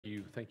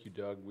Thank you,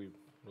 Doug. We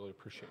really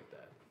appreciate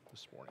that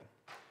this morning.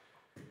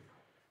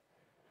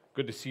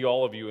 Good to see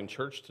all of you in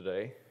church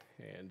today.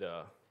 And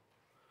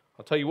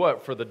I'll tell you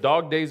what, for the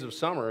dog days of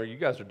summer, you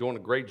guys are doing a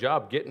great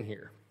job getting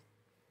here.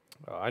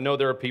 I know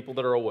there are people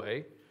that are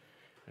away.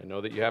 I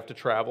know that you have to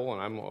travel,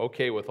 and I'm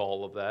okay with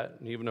all of that.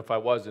 And even if I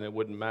wasn't, it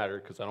wouldn't matter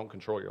because I don't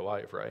control your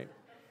life, right?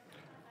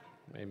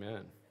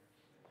 Amen.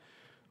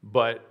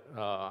 But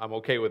I'm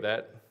okay with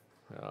that.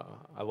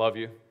 I love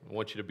you. I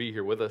want you to be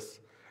here with us.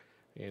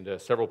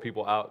 And several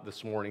people out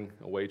this morning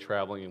away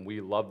traveling, and we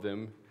love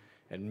them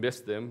and miss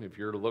them. If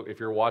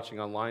you're watching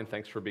online,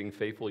 thanks for being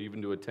faithful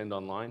even to attend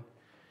online.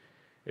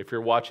 If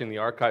you're watching the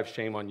archive,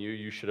 shame on you.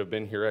 You should have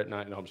been here at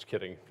night. No, I'm just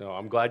kidding. No,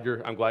 I'm glad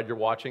you're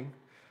watching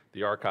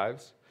the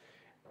archives.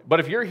 But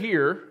if you're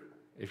here,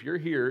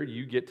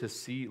 you get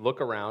to look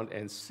around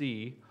and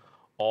see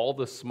all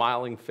the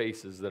smiling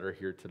faces that are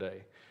here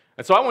today.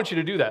 And so I want you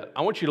to do that.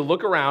 I want you to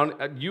look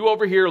around. You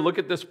over here, look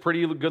at this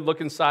pretty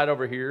good-looking side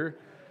over here.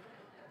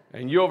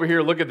 And you over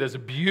here, look at this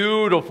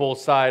beautiful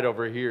side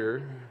over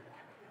here.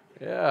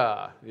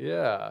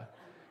 Yeah.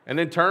 And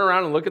then turn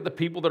around and look at the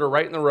people that are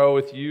right in the row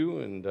with you,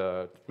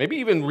 and maybe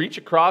even reach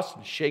across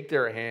and shake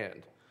their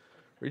hand.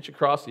 Reach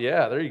across,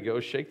 yeah, there you go.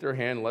 Shake their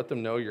hand, let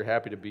them know you're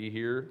happy to be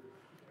here.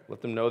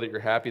 Let them know that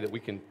you're happy that we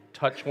can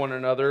touch one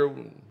another,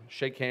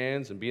 shake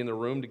hands, and be in the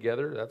room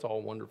together. That's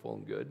all wonderful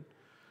and good.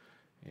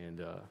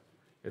 And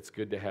it's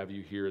good to have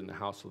you here in the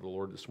house of the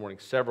Lord this morning.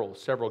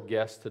 Several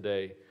guests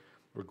today.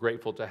 We're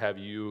grateful to have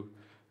you.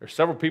 There's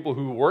several people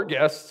who were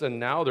guests, and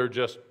now they're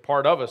just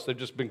part of us. They've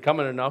just been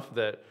coming enough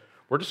that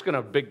we're just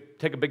going to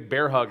take a big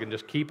bear hug and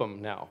just keep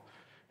them now.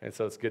 And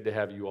so it's good to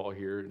have you all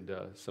here, and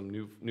some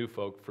new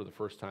folk for the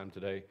first time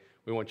today.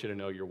 We want you to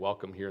know you're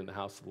welcome here in the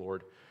house of the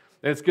Lord.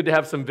 And it's good to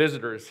have some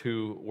visitors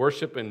who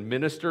worship and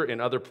minister in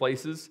other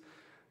places.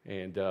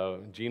 And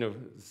Gina's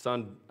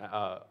son,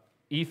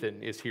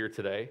 Ethan, is here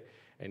today.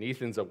 And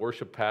Ethan's a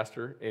worship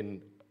pastor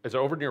is it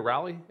over near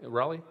Raleigh?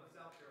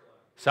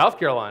 South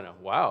Carolina.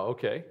 Wow,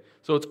 okay.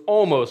 So it's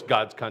almost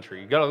God's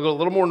country. You got to go a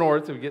little more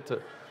north to get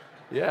to,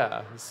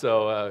 yeah.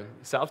 So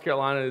South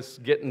Carolina is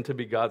getting to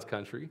be God's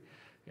country,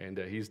 and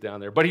he's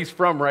down there. But he's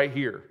from right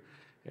here,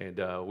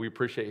 and we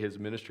appreciate his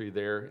ministry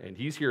there. And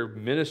he's here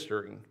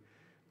ministering.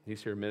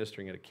 He's here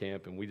ministering at a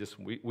camp, and we just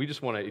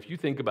want to, if you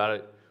think about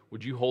it,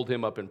 would you hold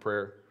him up in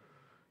prayer?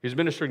 He's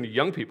ministering to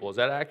young people. Is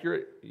that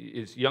accurate?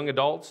 Is young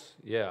adults?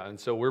 Yeah, and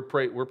so we're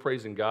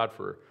praising God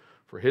for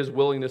his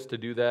willingness to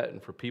do that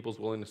and for people's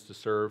willingness to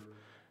serve.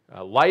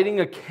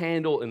 Lighting a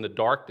candle in the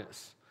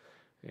darkness.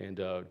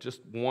 And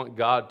just want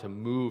God to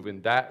move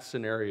in that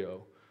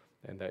scenario,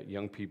 and that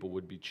young people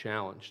would be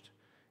challenged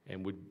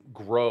and would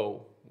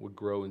grow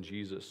in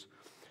Jesus.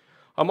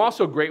 I'm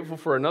also grateful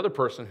for another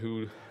person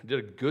who did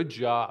a good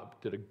job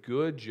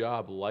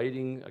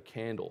lighting a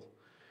candle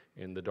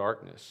in the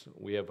darkness.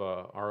 We have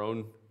our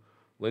own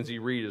Lindsay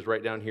Reed is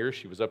right down here.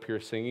 She was up here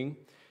singing.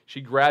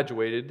 She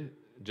graduated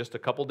just a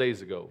couple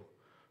days ago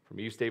from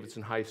East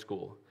Davidson High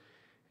School.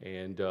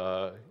 And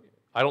I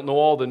don't know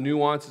all the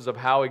nuances of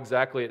how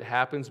exactly it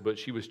happens, but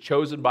she was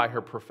chosen by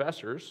her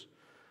professors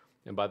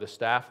and by the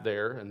staff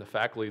there and the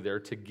faculty there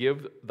to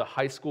give the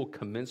high school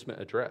commencement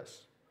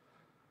address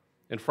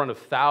in front of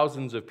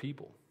thousands of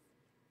people,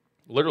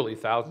 literally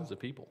thousands of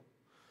people.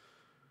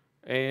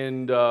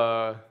 And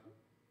I've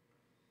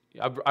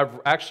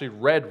actually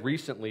read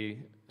recently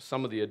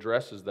some of the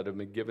addresses that have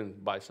been given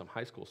by some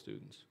high school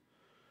students.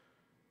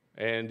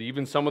 And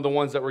even some of the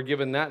ones that were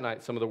given that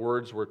night, some of the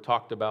words were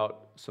talked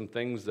about, some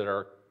things that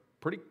are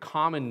pretty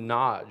common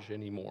knowledge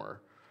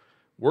anymore.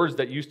 Words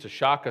that used to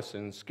shock us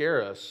and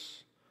scare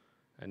us.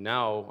 And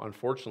now,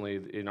 unfortunately,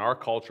 in our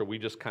culture, we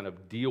just kind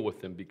of deal with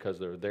them because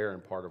they're there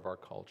and part of our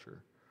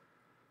culture.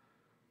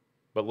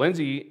 But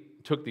Lindsay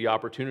took the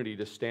opportunity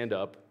to stand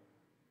up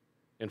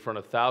in front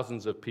of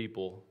thousands of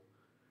people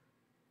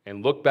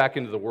and look back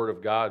into the Word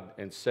of God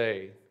and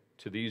say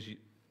to these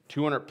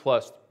 200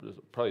 plus,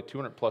 probably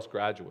 200 plus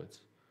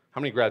graduates.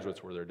 How many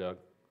graduates were there, Doug?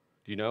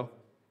 Do you know?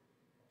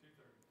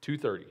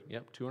 230.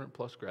 Yep, 200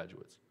 plus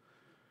graduates.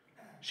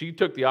 She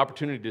took the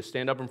opportunity to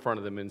stand up in front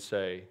of them and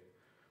say,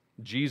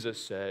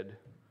 Jesus said,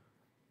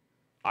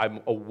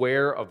 I'm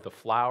aware of the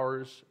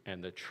flowers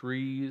and the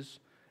trees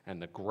and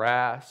the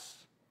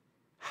grass.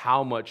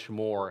 How much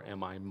more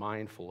am I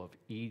mindful of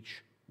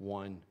each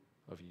one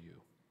of you?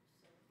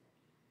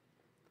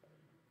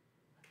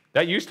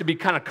 That used to be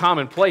kind of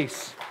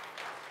commonplace.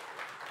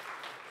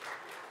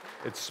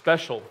 It's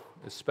special,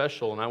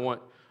 and I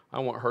want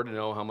her to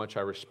know how much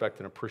I respect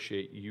and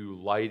appreciate you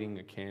lighting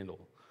a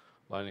candle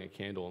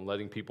and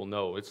letting people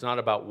know. It's not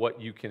about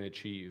what you can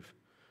achieve.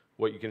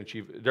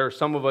 There are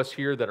some of us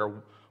here that are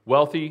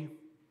wealthy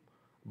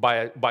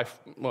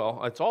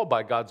it's all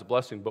by God's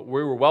blessing, but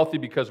we were wealthy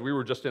because we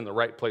were just in the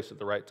right place at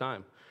the right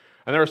time.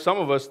 And there are some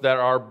of us that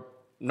are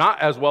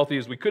not as wealthy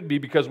as we could be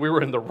because we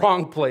were in the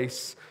wrong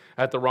place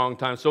at the wrong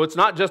time. So it's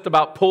not just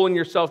about pulling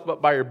yourself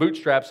up by your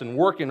bootstraps and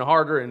working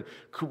harder and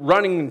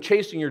running and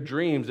chasing your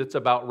dreams. It's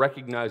about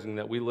recognizing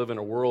that we live in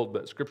a world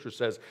that Scripture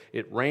says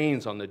it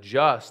rains on the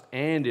just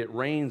and it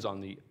rains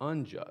on the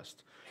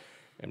unjust.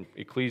 And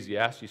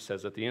Ecclesiastes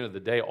says at the end of the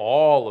day,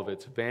 all of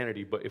it's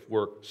vanity. But if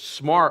we're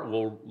smart,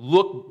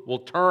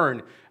 we'll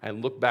turn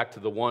and look back to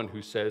the one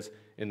who says,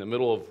 in the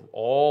middle of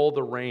all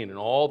the rain and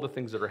all the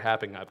things that are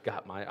happening, I've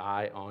got my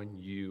eye on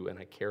you and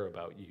I care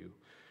about you.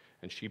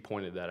 And she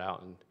pointed that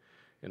out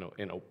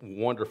in a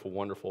wonderful,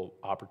 wonderful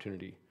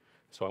opportunity.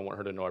 So I want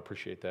her to know I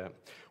appreciate that.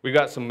 We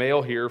got some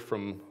mail here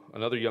from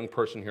another young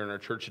person here in our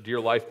church,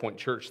 Dear Life Point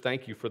Church.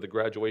 Thank you for the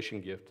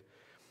graduation gift.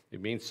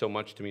 It means so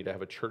much to me to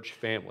have a church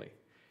family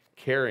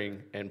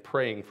caring and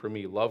praying for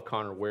me. Love,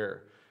 Connor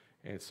Ware.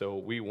 And so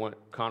we want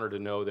Connor to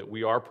know that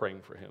we are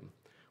praying for him.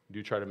 We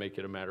do try to make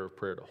it a matter of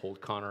prayer to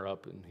hold Connor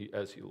up, and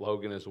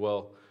Logan as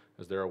well,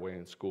 as they're away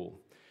in school.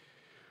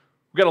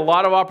 We've got a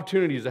lot of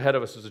opportunities ahead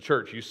of us as a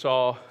church. You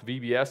saw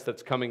VBS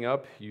that's coming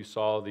up. You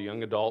saw the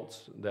young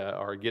adults that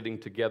are getting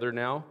together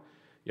now,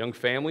 young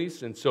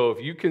families. And so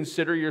if you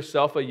consider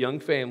yourself a young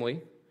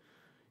family,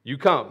 you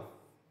come.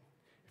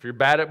 If you're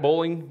bad at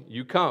bowling,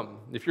 you come.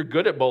 If you're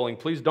good at bowling,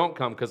 please don't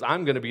come, because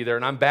I'm going to be there,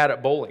 and I'm bad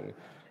at bowling. In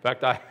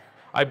fact,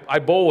 I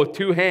bowl with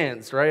two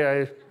hands,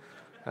 right?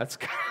 That's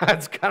kind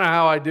of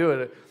how I do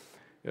it.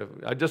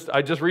 I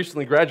just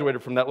recently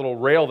graduated from that little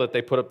rail that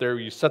they put up there.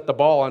 You set the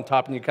ball on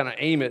top, and you kind of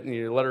aim it, and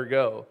you let her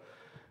go.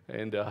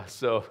 And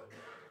so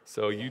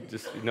you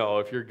just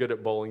if you're good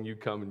at bowling, you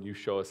come and you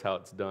show us how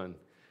it's done,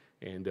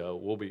 and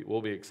we'll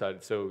be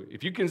excited. So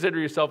if you consider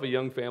yourself a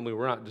young family,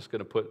 we're not just going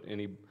to put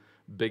any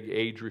big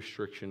age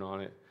restriction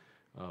on it.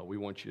 We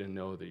want you to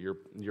know that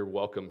you're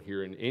welcome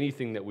here in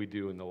anything that we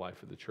do in the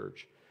life of the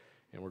church,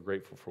 and we're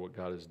grateful for what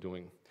God is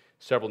doing.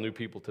 Several new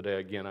people today.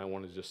 Again, I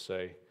want to just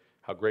say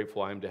how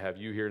grateful I am to have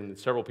you here, and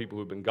several people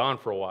who've been gone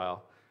for a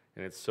while,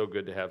 and it's so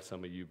good to have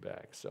some of you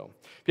back. So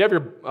if you have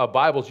your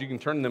Bibles, you can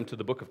turn them to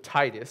the book of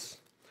Titus.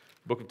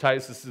 The book of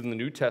Titus, this is in the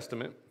New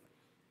Testament.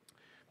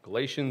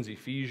 Galatians,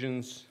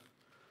 Ephesians,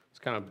 it's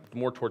kind of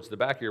more towards the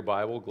back of your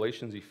Bible.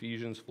 Galatians,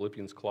 Ephesians,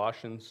 Philippians,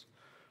 Colossians,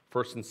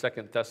 1st and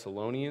 2nd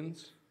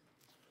Thessalonians,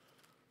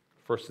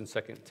 1st and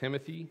 2nd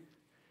Timothy,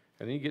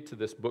 and then you get to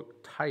this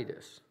book,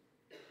 Titus.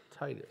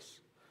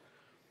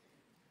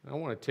 I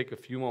want to take a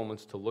few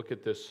moments to look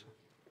at this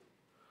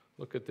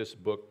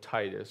book,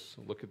 Titus,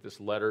 look at this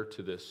letter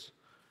to this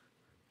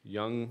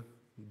young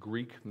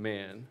Greek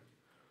man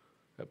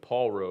that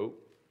Paul wrote.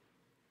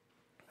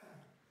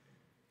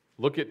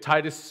 Look at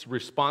Titus'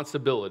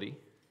 responsibility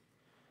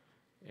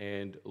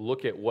and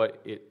look at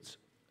what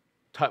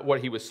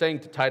he was saying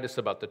to Titus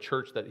about the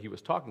church that he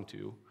was talking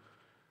to.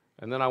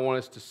 And then I want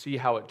us to see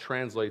how it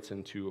translates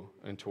into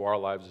our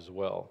lives as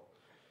well.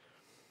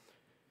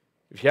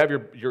 If you have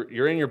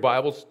you're in your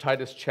Bibles,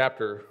 Titus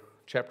chapter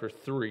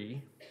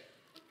 3,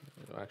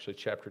 actually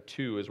chapter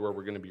 2 is where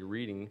we're going to be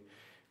reading,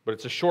 but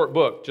it's a short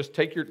book. Just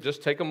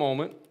take a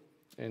moment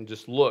and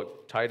just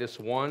look. Titus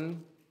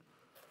 1,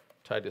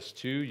 Titus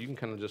 2, you can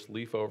kind of just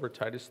leaf over.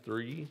 Titus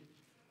 3,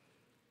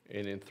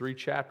 and in 3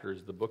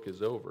 chapters the book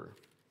is over.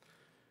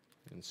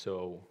 And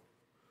so,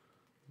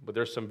 but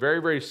there's some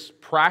very, very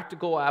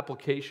practical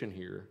application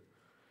here,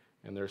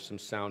 and there's some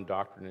sound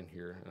doctrine in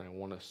here, and I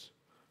want us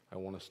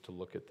to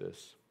look at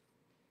this.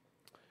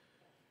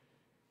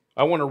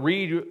 I want to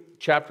read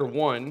chapter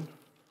 1,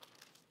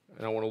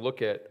 and I want to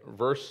look at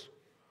verse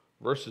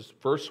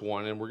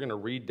 1, and we're going to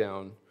read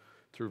down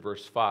through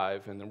verse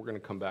 5, and then we're going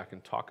to come back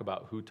and talk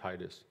about who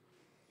Titus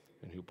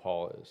and who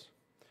Paul is.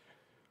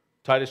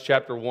 Titus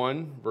chapter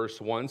 1, verse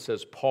 1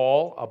 says,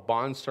 Paul, a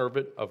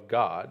bondservant of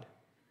God,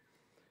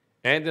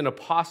 and an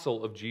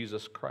apostle of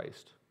Jesus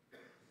Christ,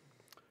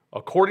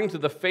 according to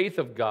the faith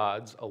of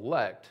God's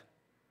elect,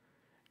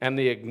 and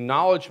the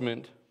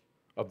acknowledgement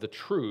of the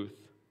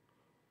truth,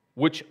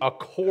 which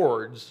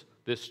accords,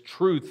 this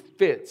truth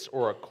fits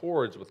or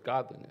accords with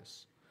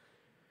godliness,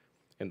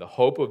 in the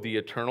hope of the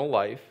eternal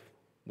life,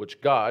 which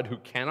God, who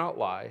cannot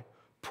lie,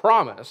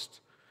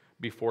 promised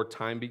before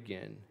time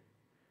began,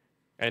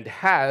 and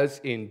has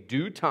in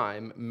due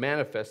time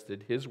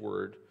manifested his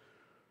word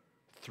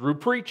through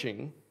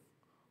preaching,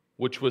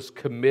 which was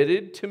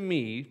committed to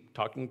me,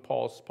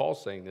 Paul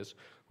saying this,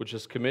 which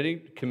is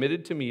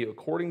committed to me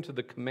according to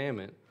the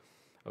commandment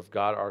of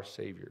God our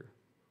Savior.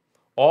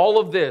 All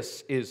of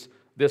this is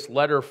this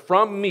letter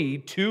from me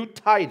to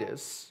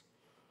Titus,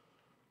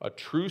 a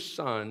true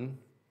son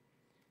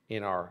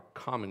in our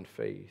common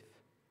faith.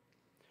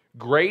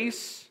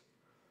 Grace,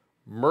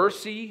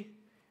 mercy,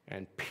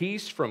 and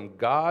peace from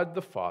God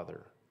the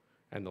Father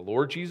and the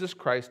Lord Jesus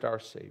Christ our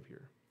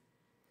Savior.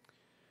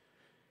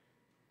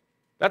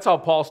 That's how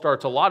Paul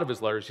starts a lot of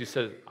his letters. He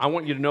said, I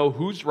want you to know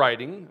who's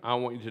writing. I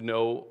want you to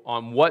know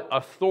on what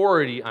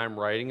authority I'm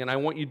writing, and I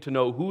want you to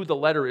know who the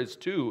letter is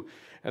to.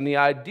 And the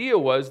idea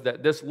was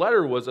that this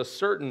letter was a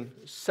certain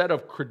set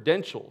of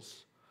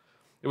credentials.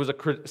 It was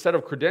a set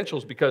of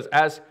credentials because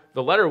as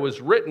the letter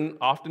was written,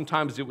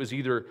 oftentimes it was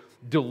either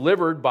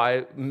delivered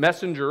by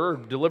messenger or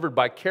delivered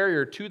by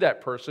carrier to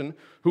that person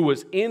who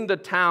was in the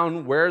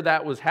town where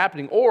that was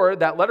happening, or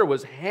that letter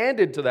was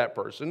handed to that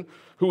person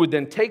who would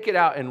then take it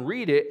out and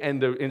read it, and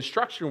the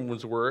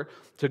instructions were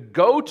to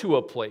go to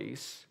a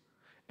place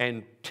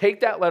and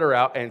take that letter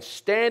out and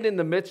stand in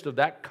the midst of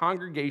that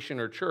congregation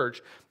or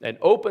church and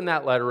open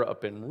that letter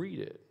up and read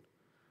it.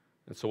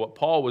 And so what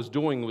Paul was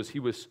doing was he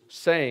was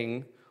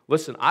saying,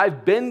 listen,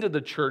 I've been to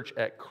the church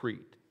at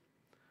Crete.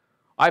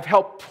 I've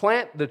helped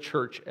plant the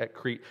church at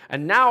Crete.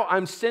 And now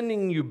I'm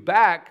sending you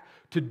back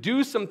to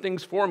do some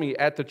things for me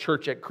at the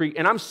church at Crete.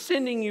 And I'm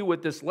sending you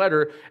with this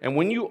letter. And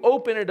when you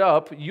open it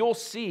up, you'll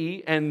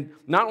see, and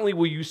not only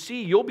will you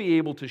see, you'll be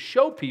able to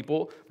show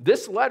people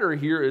this letter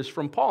here is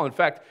from Paul. In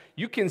fact,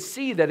 you can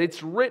see that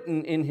it's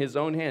written in his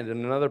own hand.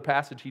 In another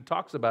passage, he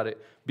talks about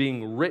it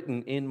being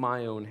written in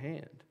my own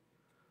hand.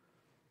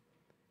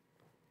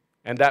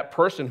 And that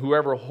person,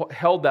 whoever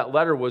held that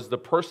letter, was the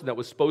person that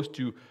was supposed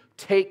to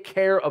take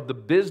care of the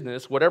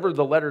business. Whatever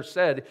the letter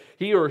said,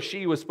 he or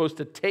she was supposed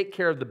to take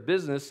care of the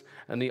business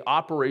and the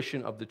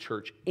operation of the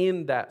church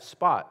in that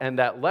spot. And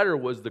that letter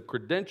was the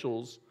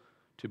credentials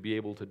to be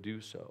able to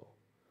do so.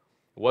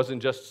 It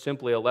wasn't just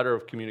simply a letter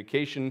of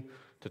communication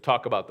to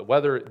talk about the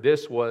weather.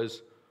 This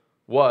was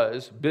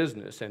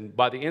business. And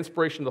by the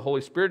inspiration of the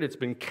Holy Spirit, it's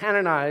been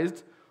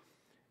canonized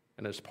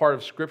and as part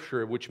of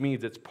Scripture, which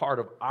means it's part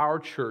of our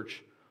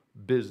church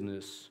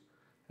business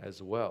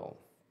as well.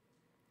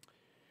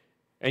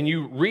 And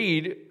you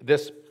read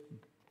this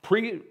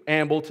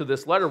preamble to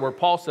this letter where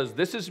Paul says,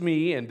 this is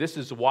me and this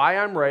is why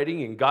I'm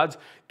writing, and God's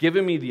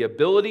given me the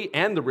ability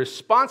and the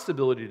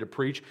responsibility to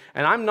preach,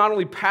 and I'm not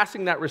only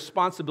passing that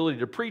responsibility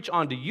to preach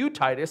on to you,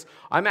 Titus,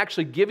 I'm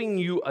actually giving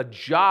you a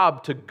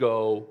job to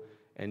go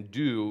and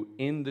do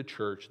in the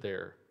church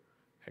there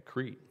at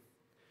Crete.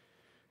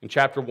 In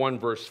chapter 1,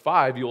 verse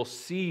 5, you'll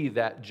see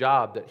that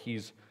job that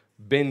he's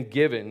been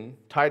given,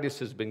 Titus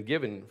has been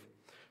given.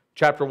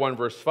 Chapter 1,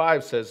 verse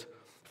 5 says,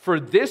 for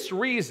this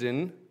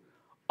reason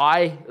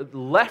I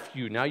left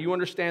you. Now you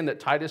understand that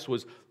Titus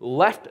was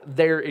left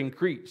there in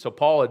Crete. So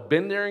Paul had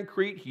been there in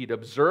Crete. He'd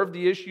observed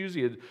the issues.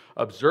 He had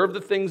observed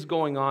the things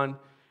going on.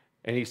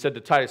 And he said to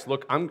Titus,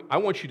 look, I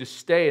want you to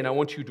stay and I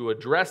want you to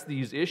address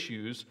these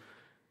issues.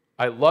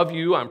 I love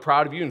you. I'm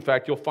proud of you. In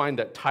fact, you'll find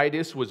that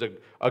Titus was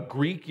a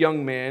Greek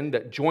young man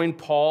that joined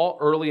Paul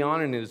early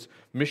on in his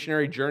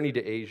missionary journey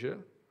to Asia.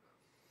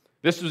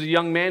 This was a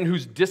young man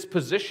whose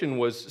disposition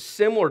was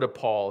similar to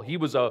Paul. He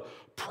was a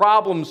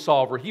problem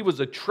solver. He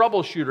was a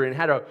troubleshooter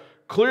and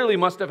clearly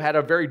must have had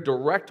a very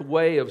direct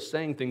way of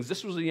saying things.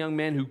 This was a young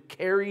man who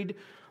carried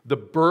the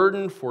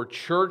burden for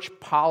church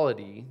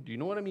polity. Do you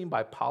know what I mean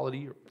by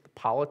polity?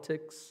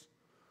 Politics?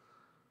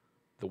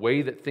 The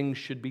way that things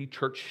should be,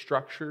 church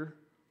structure,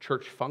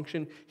 church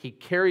function. He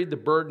carried the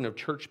burden of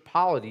church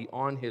polity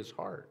on his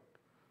heart.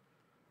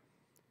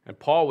 And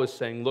Paul was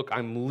saying, look,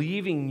 I'm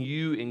leaving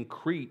you in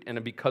Crete,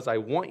 and because I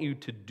want you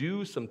to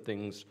do some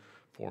things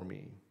for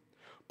me.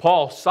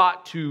 Paul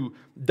sought to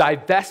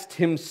divest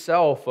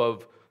himself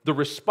of the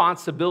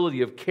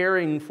responsibility of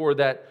caring for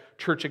that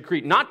church at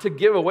Crete. Not to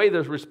give away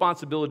the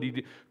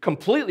responsibility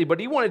completely, but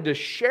he wanted to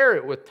share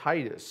it with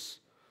Titus.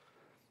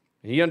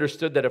 He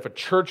understood that if a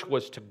church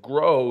was to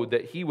grow,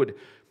 that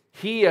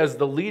he as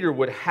the leader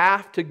would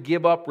have to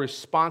give up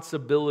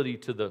responsibility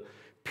to the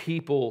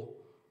people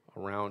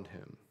around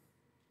him.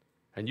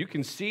 And you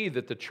can see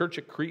that the church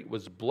at Crete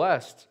was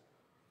blessed,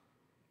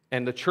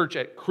 and the church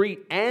at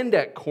Crete and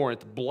at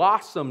Corinth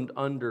blossomed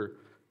under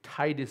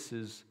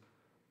Titus's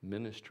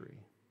ministry.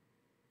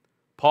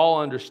 Paul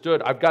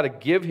understood, I've got to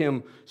give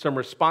him some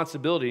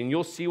responsibility, and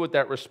you'll see what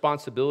that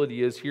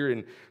responsibility is here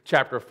in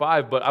chapter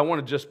 5, but I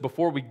want to just,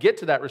 before we get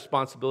to that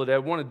responsibility, I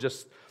want to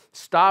just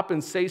stop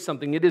and say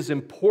something. It is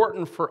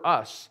important for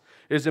us.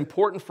 It is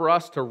important for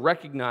us to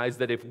recognize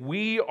that if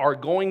we are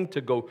going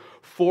to go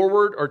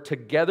forward or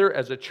together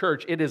as a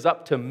church, it is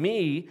up to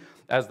me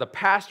as the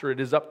pastor, it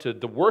is up to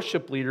the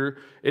worship leader,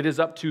 it is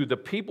up to the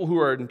people who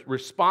are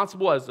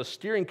responsible as the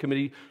steering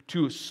committee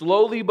to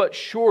slowly but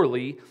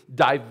surely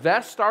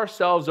divest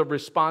ourselves of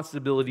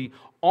responsibility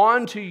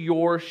onto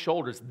your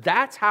shoulders.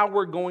 That's how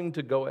we're going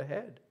to go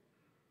ahead.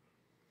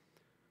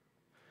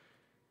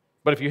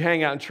 But if you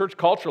hang out in church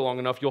culture long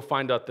enough, you'll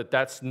find out that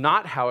that's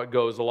not how it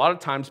goes. A lot of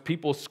times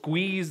people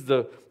squeeze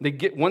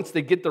once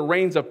they get the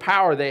reins of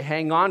power, they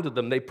hang on to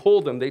them, they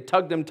pull them, they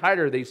tug them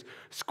tighter, they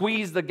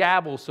squeeze the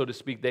gavel, so to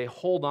speak, they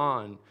hold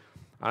on.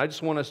 I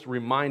just want us to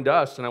remind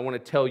us, and I want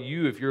to tell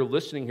you, if you're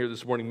listening here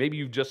this morning, maybe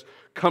you've just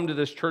come to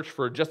this church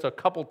for just a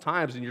couple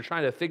times and you're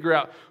trying to figure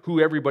out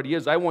who everybody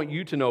is. I want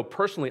you to know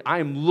personally, I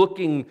am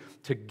looking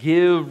to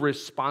give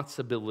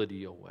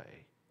responsibility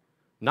away.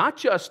 Not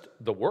just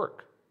the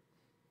work.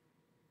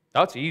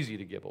 That's easy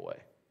to give away.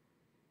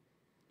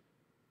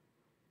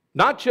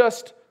 Not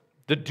just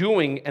the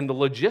doing and the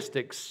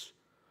logistics.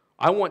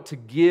 I want to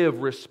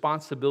give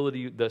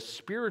responsibility, the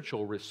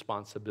spiritual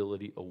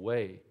responsibility,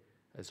 away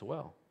as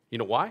well. You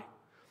know why?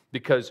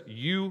 Because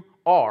you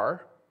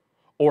are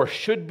or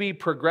should be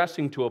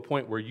progressing to a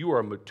point where you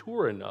are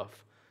mature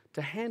enough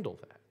to handle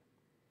that.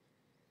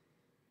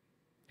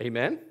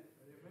 Amen?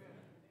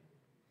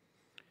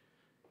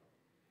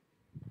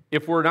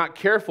 If we're not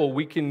careful,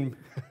 we can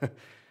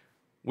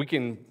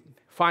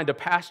find a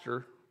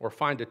pastor or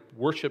find a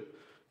worship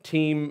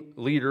team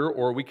leader,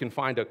 or we can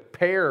find a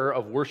pair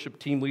of worship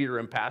team leader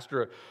and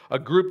pastor, a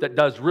group that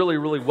does really,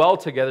 really well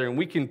together, and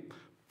we can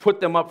put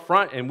them up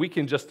front and we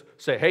can just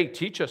say, hey,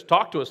 teach us,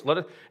 talk to us, let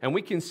us, and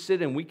we can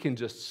sit and we can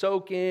just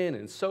soak in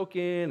and soak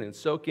in and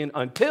soak in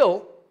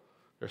until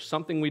there's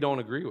something we don't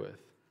agree with.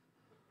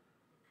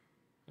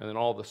 And then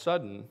all of a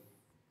sudden,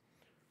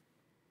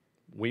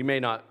 we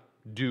may not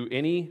do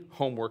any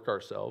homework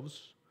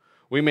ourselves.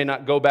 We may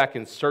not go back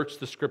and search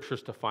the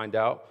scriptures to find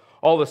out.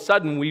 All of a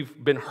sudden,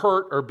 we've been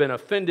hurt or been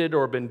offended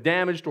or been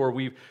damaged, or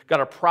we've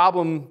got a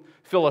problem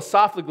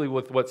philosophically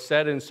with what's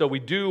said. And so we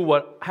do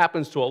what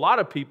happens to a lot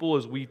of people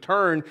is we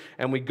turn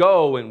and we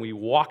go and we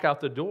walk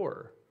out the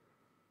door.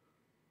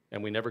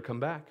 And we never come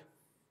back.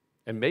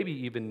 And maybe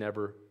even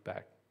never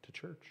back to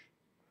church.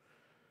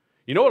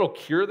 You know what'll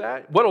cure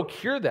that? What'll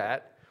cure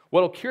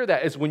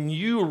that is when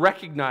you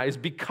recognize,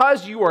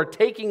 because you are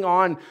taking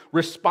on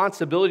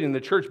responsibility in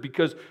the church,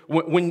 because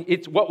what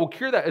will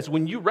cure that is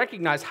when you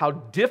recognize how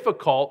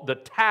difficult the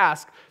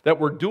task that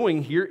we're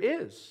doing here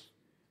is.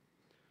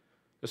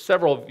 There's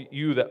several of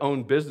you that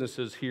own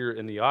businesses here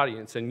in the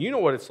audience, and you know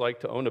what it's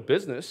like to own a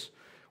business.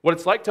 What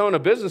it's like to own a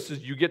business is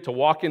you get to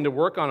walk into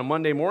work on a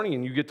Monday morning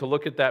and you get to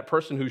look at that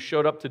person who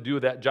showed up to do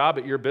that job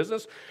at your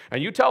business,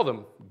 and you tell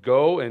them,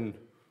 go and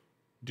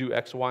do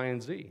X, Y,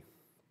 and Z.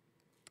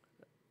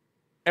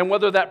 And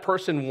whether that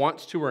person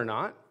wants to or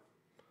not,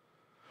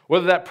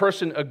 whether that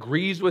person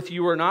agrees with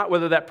you or not,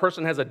 whether that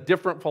person has a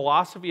different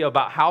philosophy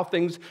about how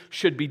things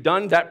should be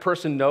done, that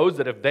person knows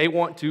that if they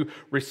want to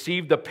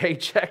receive the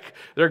paycheck,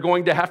 they're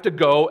going to have to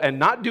go and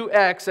not do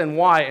X and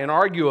Y and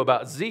argue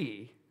about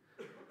Z.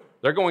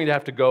 They're going to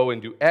have to go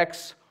and do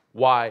X,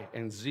 Y,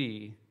 and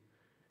Z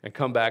and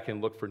come back and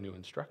look for new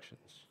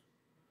instructions.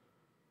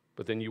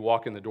 But then you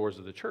walk in the doors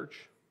of the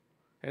church,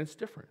 and it's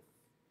different.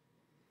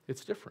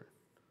 It's different.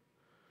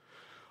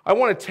 I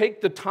want to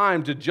take the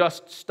time to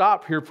just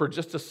stop here for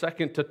just a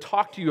second to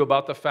talk to you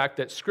about the fact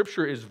that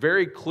Scripture is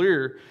very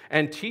clear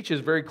and teaches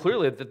very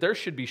clearly that there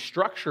should be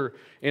structure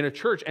in a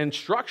church. And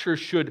structure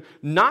should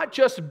not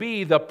just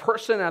be the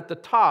person at the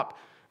top,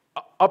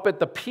 up at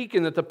the peak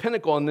and at the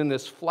pinnacle, and then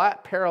this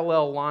flat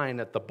parallel line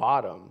at the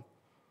bottom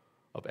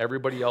of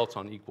everybody else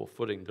on equal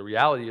footing. The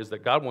reality is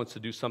that God wants to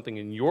do something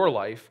in your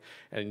life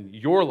and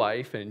your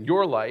life and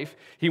your life.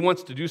 He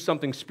wants to do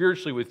something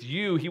spiritually with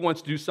you. He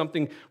wants to do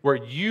something where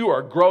you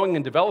are growing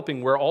and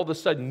developing, where all of a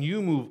sudden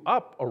you move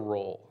up a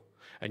role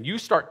and you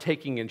start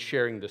taking and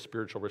sharing the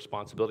spiritual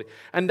responsibility.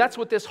 And that's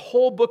what this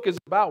whole book is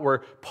about,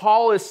 where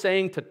Paul is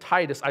saying to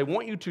Titus, I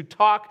want you to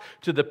talk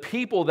to the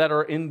people that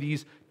are in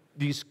these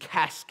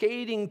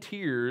cascading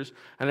tiers,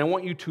 and I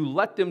want you to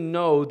let them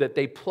know that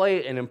they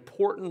play an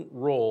important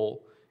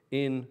role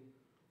in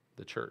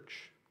the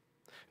church.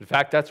 In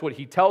fact, that's what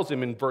he tells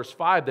him in verse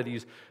 5 that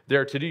he's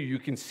there to do. You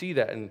can see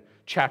that in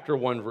chapter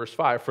 1, verse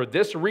 5. For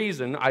this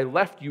reason, I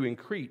left you in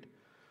Crete.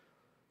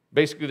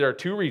 Basically, there are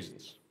two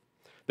reasons.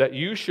 That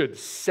you should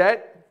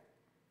set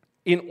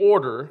in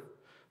order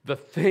the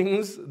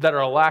things that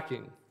are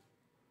lacking.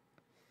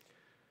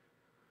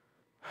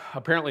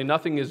 Apparently,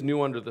 nothing is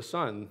new under the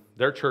sun.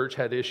 Their church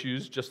had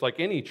issues just like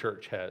any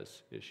church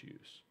has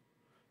issues,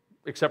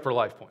 except for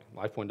LifePoint.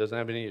 LifePoint doesn't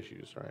have any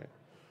issues, right?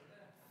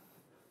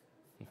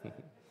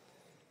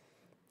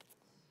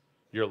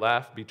 Your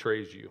laugh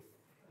betrays you.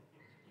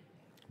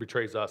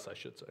 Betrays us, I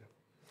should say.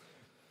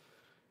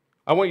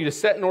 I want you to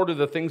set in order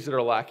the things that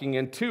are lacking.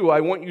 And two,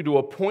 I want you to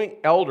appoint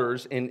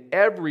elders in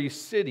every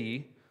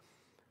city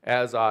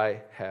as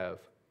I have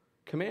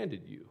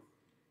commanded you.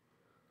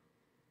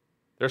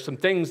 There's some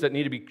things that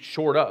need to be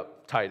shored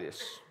up,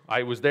 Titus.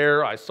 I was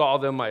there, I saw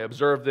them, I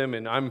observed them,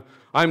 and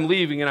I'm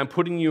leaving and I'm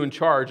putting you in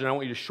charge, and I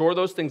want you to shore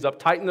those things up,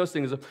 tighten those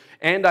things up,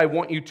 and I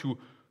want you to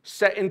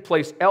set in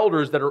place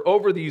elders that are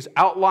over these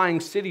outlying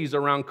cities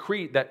around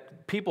Crete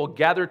that people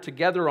gather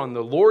together on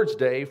the Lord's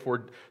Day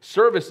for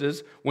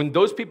services. When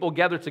those people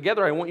gather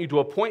together, I want you to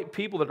appoint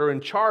people that are in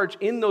charge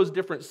in those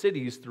different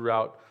cities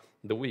throughout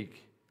the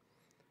week.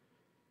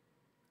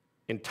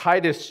 In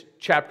Titus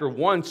chapter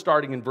 1,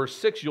 starting in verse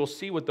 6, you'll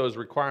see what those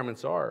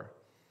requirements are.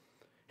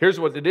 Here's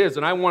what it is,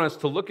 and I want us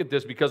to look at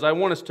this because I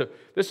want us to,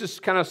 this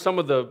isn't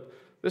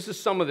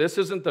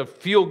the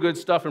feel-good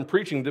stuff in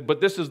preaching,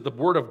 but this is the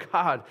Word of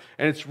God,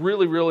 and it's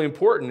really, really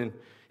important. And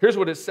here's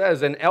what it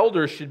says: an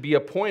elder should be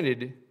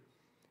appointed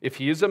if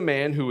he is a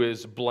man who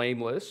is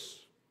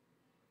blameless,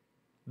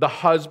 the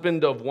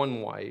husband of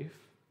one wife,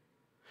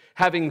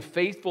 having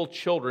faithful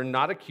children,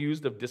 not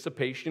accused of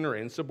dissipation or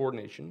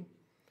insubordination.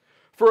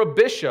 For a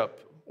bishop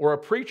or a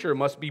preacher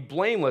must be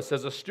blameless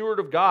as a steward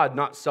of God,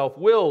 not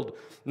self-willed,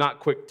 not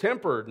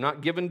quick-tempered,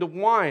 not given to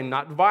wine,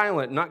 not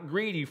violent, not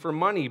greedy for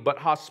money, but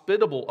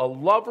hospitable, a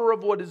lover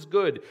of what is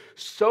good,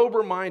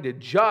 sober-minded,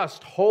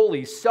 just,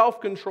 holy,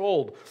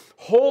 self-controlled,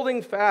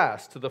 holding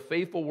fast to the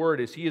faithful word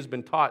as he has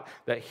been taught,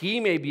 that he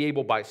may be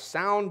able by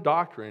sound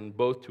doctrine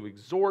both to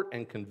exhort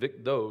and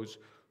convict those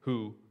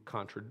who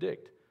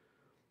contradict.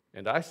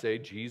 And I say,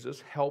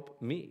 Jesus,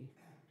 help me.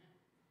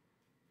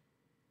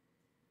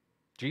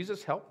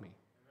 Jesus, help me.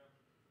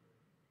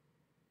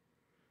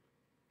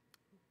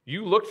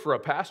 You looked for a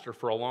pastor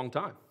for a long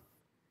time.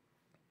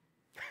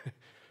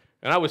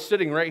 And I was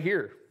sitting right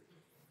here.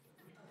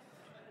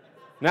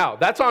 Now,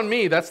 that's on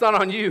me. That's not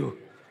on you.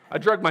 I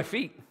drug my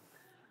feet.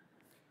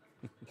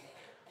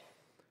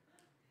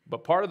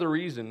 But part of the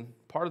reason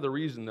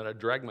that I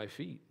dragged my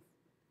feet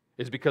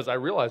is because I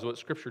realize what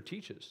Scripture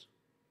teaches.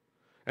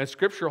 And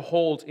Scripture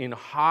holds in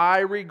high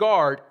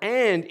regard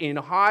and in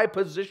high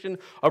position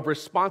of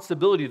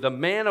responsibility the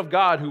man of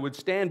God who would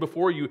stand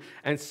before you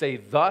and say,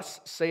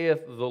 "Thus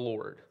saith the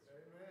Lord."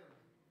 Amen.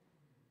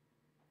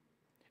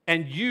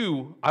 And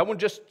you, I want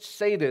to just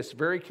say this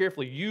very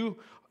carefully,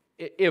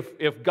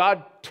 if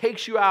God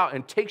takes you out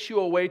and takes you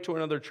away to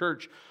another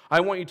church, I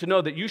want you to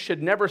know that you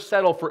should never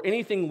settle for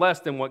anything less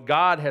than what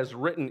God has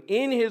written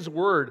in His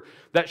Word.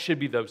 That should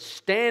be the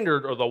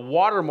standard or the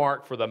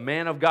watermark for the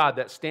man of God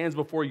that stands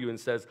before you and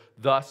says,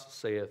 "Thus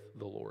saith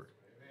the Lord."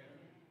 Amen.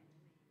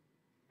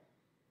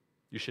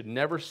 You should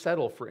never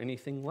settle for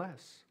anything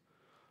less.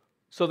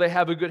 So they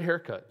have a good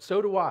haircut.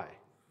 So do I.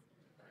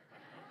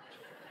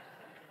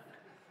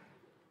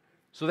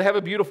 So they have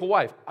a beautiful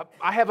wife.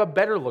 I have a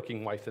better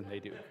looking wife than they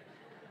do.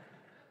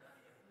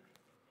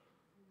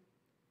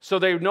 So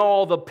they know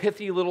all the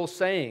pithy little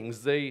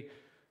sayings. They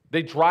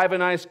drive a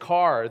nice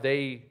car.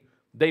 They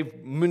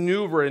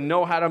maneuver and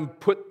know how to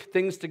put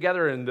things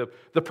together, and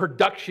the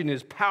production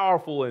is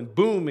powerful and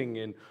booming.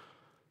 And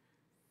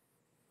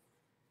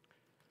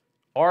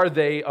are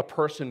they a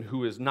person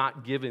who is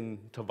not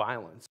given to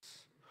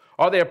violence?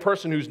 Are they a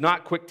person who's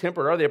not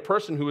quick-tempered? Are they a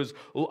person who is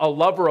a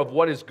lover of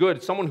what is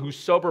good? Someone who's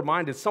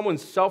sober-minded? Someone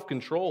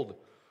self-controlled?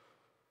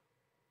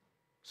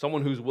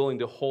 Someone who's willing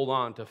to hold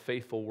on to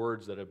faithful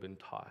words that have been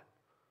taught?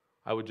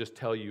 I would just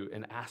tell you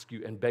and ask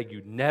you and beg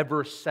you,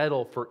 never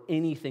settle for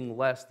anything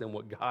less than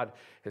what God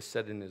has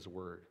said in His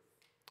Word.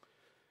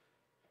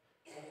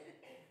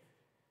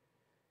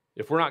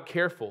 If we're not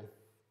careful,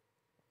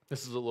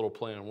 this is a little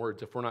play on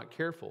words, if we're not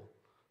careful,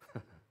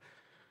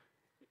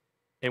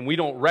 and we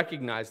don't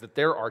recognize that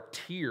there are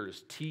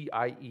tiers, T-I-E-R-S,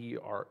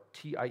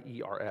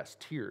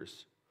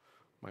 tiers.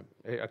 My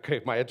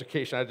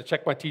education, I had to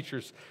check my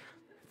teachers.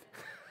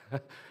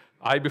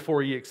 I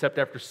before E, except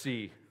after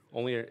C.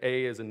 Only an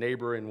A is a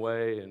neighbor and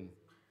way and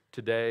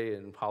today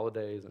and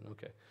holidays and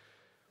okay.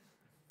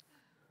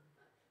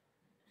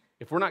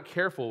 If we're not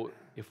careful,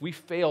 if we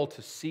fail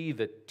to see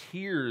the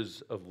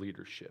tiers of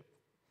leadership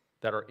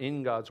that are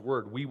in God's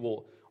Word, we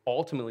will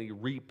ultimately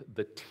reap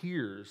the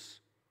tears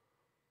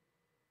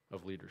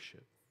of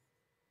leadership.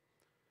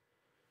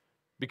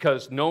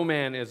 Because no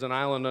man is an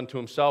island unto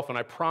himself, and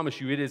I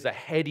promise you it is a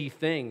heady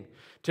thing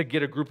to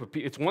get a group of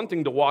people. It's one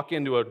thing to walk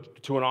into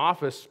an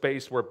office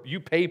space where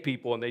you pay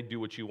people and they do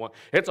what you want.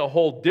 It's a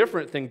whole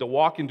different thing to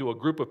walk into a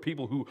group of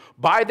people who,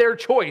 by their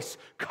choice,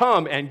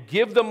 come and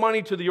give the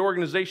money to the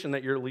organization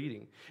that you're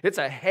leading. It's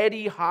a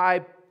heady,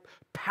 high,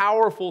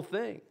 powerful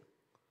thing.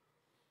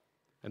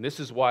 And this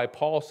is why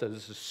Paul says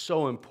this is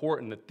so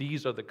important, that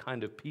these are the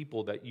kind of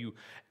people that you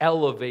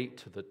elevate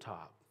to the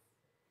top.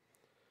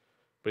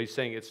 But he's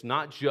saying it's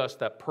not just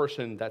that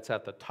person that's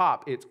at the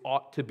top. There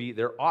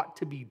ought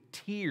to be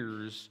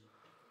tiers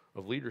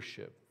of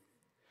leadership.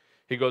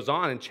 He goes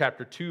on in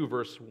chapter 2,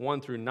 verse 1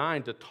 through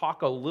 9, to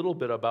talk a little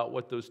bit about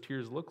what those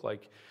tiers look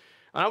like.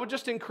 And I would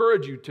just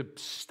encourage you to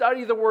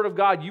study the Word of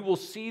God. You will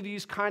see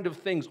these kind of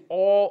things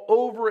all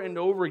over and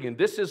over again.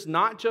 This is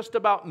not just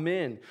about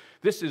men.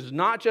 This is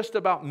not just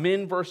about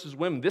men versus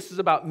women. This is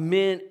about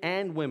men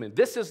and women.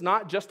 This is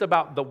not just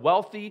about the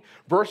wealthy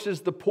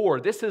versus the poor.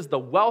 This is the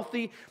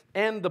wealthy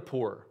and the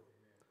poor.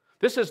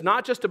 This is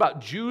not just about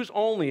Jews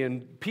only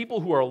and people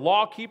who are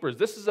law keepers.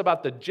 This is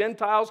about the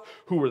Gentiles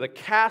who were the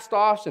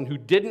cast-offs and who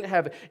didn't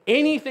have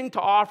anything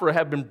to offer,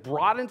 have been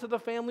brought into the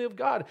family of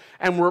God.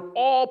 And we're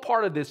all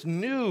part of this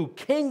new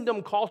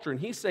kingdom culture. And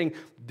he's saying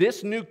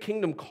this new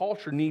kingdom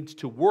culture needs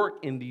to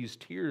work in these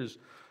tiers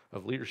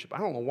of leadership. I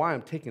don't know why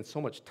I'm taking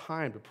so much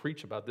time to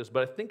preach about this,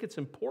 but I think it's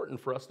important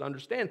for us to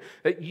understand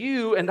that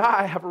you and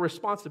I have a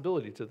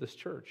responsibility to this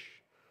church.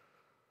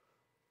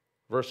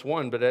 Verse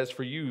 1, but as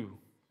for you,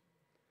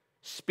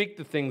 speak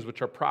the things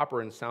which are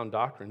proper and sound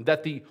doctrine,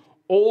 that the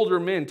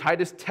older men,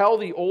 Titus, tell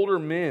the older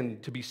men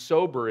to be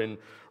sober and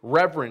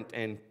reverent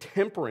and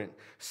temperate,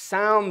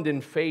 sound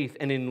in faith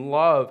and in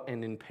love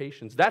and in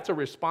patience. That's a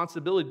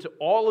responsibility to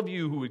all of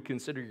you who would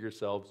consider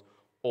yourselves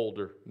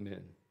older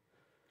men.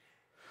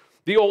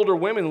 The older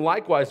women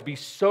likewise be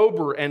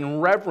sober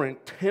and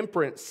reverent,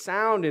 temperate,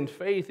 sound in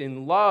faith,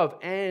 in love,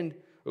 and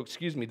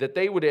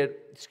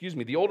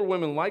the older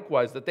women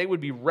likewise, that they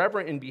would be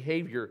reverent in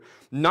behavior,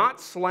 not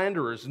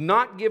slanderers,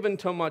 not given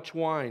to much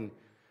wine,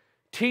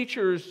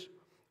 teachers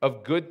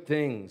of good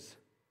things,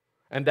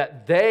 and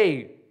that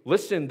they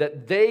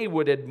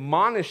would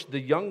admonish the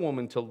young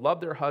woman to love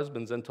their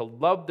husbands and to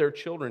love their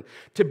children,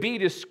 to be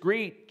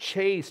discreet,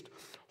 chaste,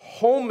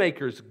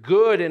 homemakers,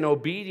 good and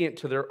obedient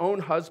to their own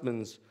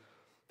husbands,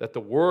 that the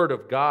word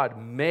of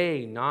God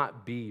may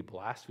not be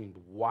blasphemed.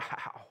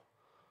 Wow.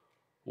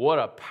 What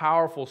a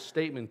powerful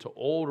statement to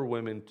older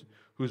women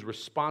whose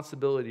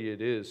responsibility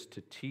it is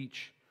to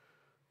teach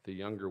the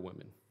younger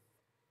women.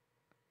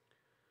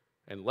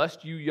 And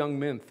lest you young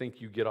men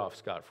think you get off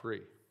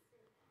scot-free,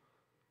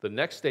 the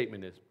next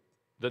statement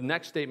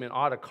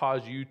ought to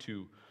cause you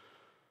to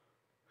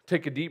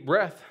take a deep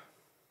breath.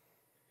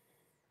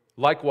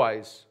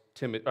 Likewise,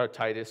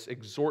 Titus,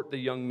 exhort the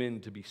young men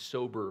to be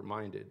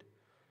sober-minded.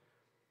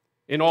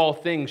 In all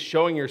things,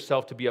 showing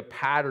yourself to be a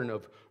pattern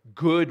of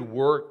good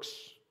works.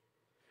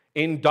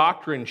 In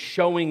doctrine,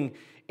 showing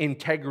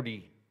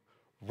integrity,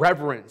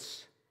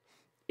 reverence,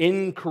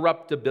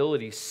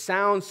 incorruptibility,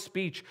 sound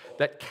speech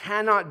that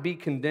cannot be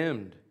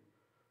condemned.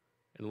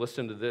 And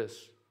listen to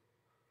this.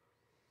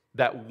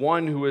 That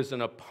one who is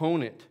an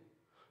opponent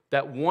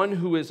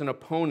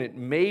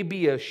may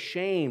be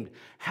ashamed,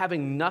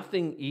 having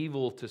nothing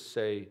evil to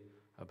say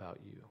about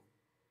you.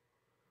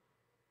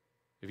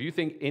 If you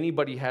think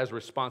anybody has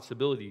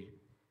responsibility,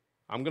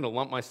 I'm going to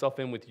lump myself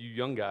in with you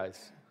young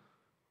guys.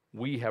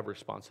 We have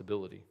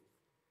responsibility.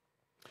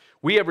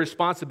 We have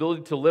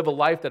responsibility to live a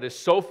life that is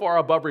so far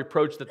above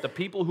reproach that the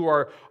people who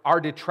are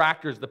our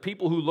detractors, the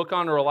people who look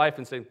on our life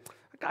and say,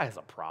 that guy has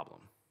a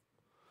problem.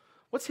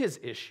 What's his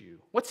issue?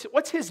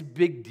 What's his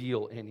big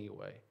deal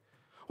anyway?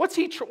 What's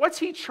he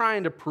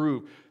trying to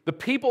prove? The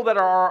people that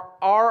are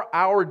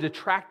our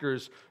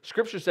detractors,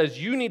 Scripture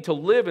says you need to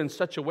live in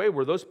such a way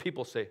where those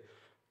people say,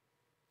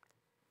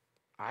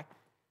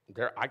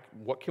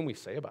 what can we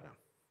say about him?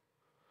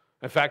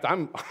 In fact,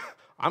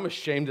 I'm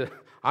ashamed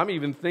I'm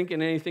even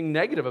thinking anything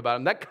negative about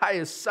him. That guy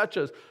is such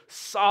a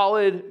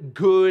solid,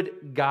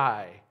 good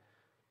guy.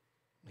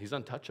 He's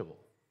untouchable.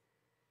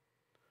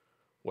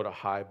 What a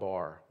high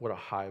bar. What a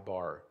high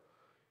bar.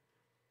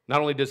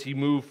 Not only does he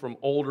move from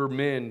older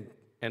men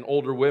and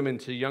older women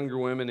to younger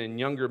women and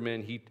younger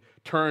men, he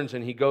turns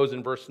and he goes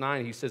in verse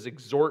 9. He says,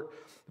 exhort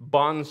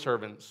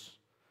bondservants.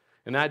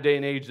 In that day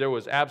and age, there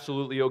was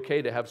absolutely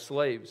okay to have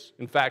slaves.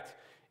 In fact,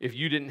 if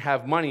you didn't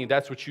have money,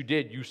 that's what you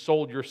did. You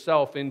sold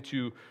yourself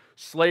into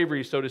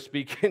slavery, so to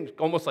speak,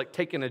 almost like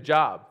taking a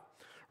job,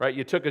 right?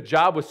 You took a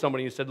job with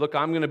somebody and you said, look,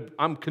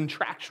 I'm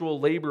contractual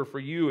labor for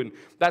you. And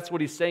that's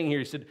what he's saying here.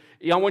 He said,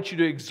 I want you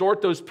to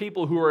exhort those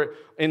people who are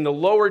in the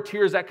lower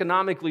tiers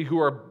economically, who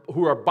are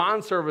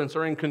bondservants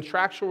or in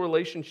contractual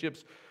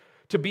relationships,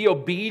 to be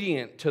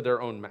obedient to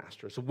their own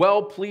masters,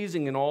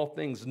 well-pleasing in all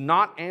things,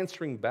 not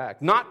answering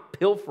back, not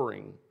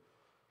pilfering,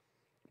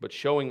 but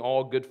showing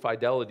all good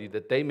fidelity,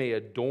 that they may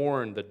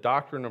adorn the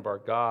doctrine of our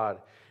God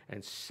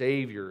and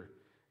Savior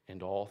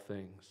in all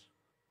things.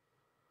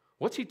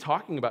 What's he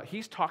talking about?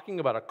 He's talking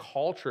about a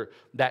culture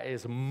that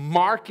is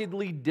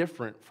markedly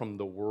different from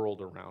the world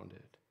around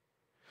it.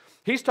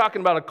 He's talking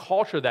about a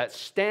culture that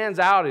stands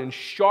out in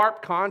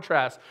sharp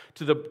contrast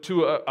to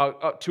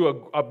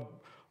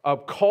a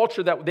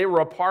culture that they were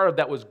a part of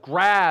that was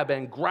grab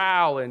and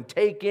growl and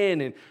take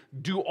in and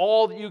do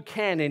all that you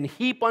can and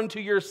heap unto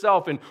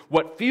yourself. And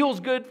what feels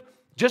good,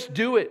 just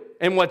do it.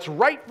 And what's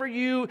right for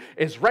you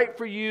is right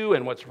for you.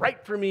 And what's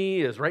right for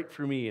me is right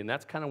for me. And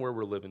that's kind of where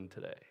we're living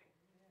today.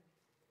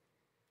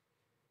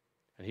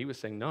 And he was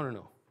saying,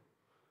 no.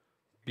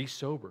 Be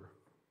sober.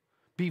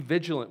 Be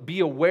vigilant, be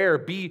aware,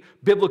 be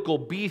biblical,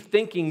 be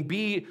thinking,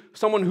 be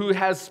someone who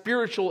has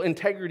spiritual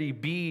integrity,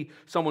 be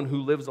someone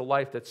who lives a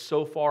life that's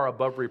so far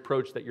above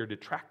reproach that your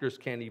detractors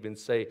can't even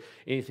say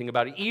anything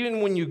about it.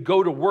 Even when you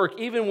go to work,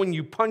 even when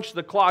you punch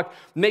the clock,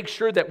 make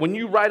sure that when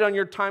you write on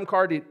your time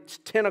card it's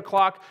 10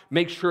 o'clock,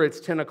 make sure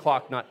it's 10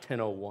 o'clock, not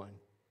 10:01.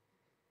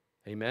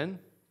 Amen?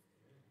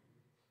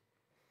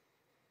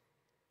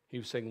 He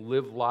was saying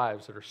live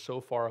lives that are so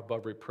far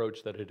above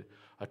reproach that it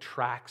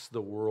attracts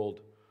the world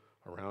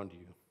around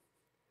you.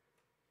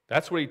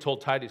 That's what he told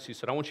Titus. He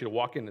said, I want you to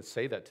walk in and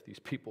say that to these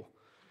people.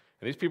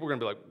 And these people are going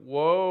to be like,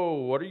 whoa,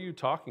 what are you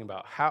talking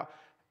about?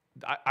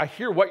 I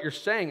hear what you're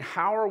saying.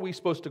 How are we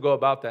supposed to go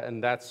about that?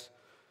 And that's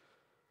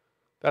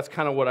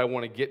kind of what I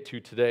want to get to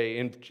today.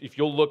 And if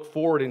you'll look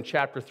forward in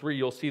chapter 3,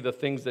 you'll see the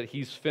things that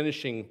he's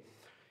finishing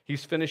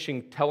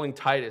telling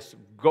Titus.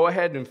 Go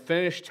ahead and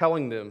finish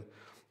telling them.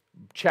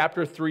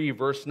 Chapter 3,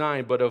 verse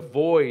 9, but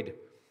avoid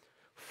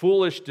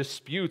foolish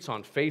disputes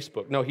on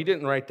Facebook. No, he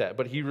didn't write that,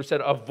 but he said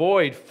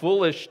avoid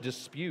foolish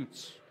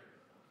disputes.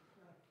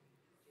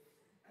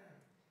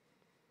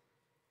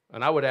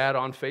 And I would add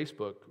on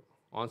Facebook,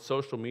 on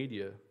social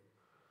media,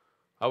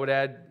 I would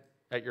add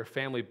at your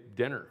family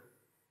dinner.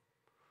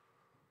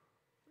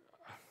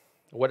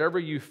 Whatever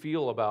you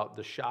feel about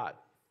the shot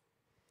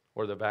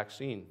or the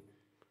vaccine,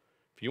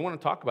 if you want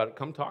to talk about it,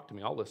 come talk to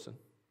me. I'll listen.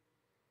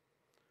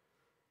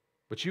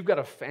 But you've got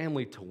a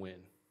family to win.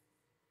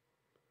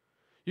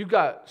 You've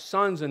got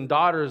sons and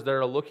daughters that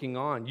are looking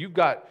on. You've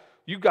got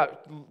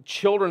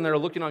children that are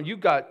looking on. You've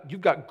got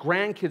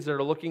grandkids that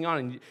are looking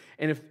on.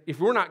 And if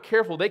we're not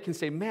careful, they can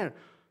say, man, it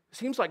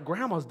seems like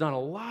grandma's done a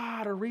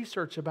lot of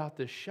research about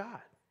this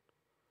shot.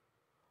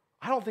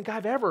 I don't think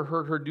I've ever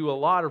heard her do a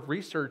lot of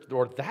research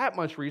or that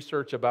much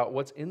research about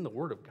what's in the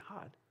Word of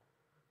God.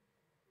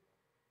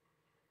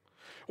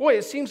 Boy,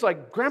 it seems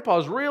like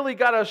Grandpa's really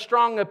got a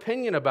strong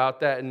opinion about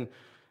that. And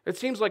it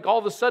seems like all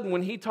of a sudden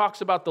when he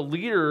talks about the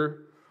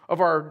leader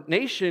of our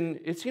nation,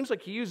 it seems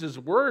like he uses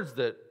words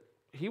that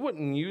he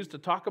wouldn't use to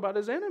talk about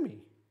his enemy.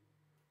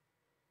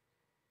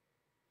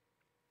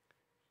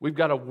 We've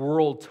got a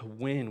world to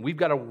win. We've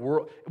got a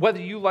world, whether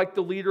you like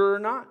the leader or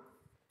not.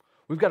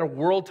 We've got a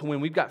world to win.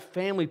 We've got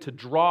family to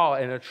draw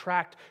and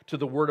attract to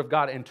the Word of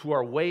God and to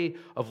our way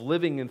of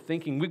living and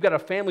thinking. We've got a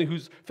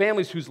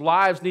families whose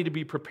lives need to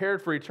be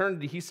prepared for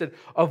eternity. He said,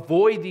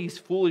 avoid these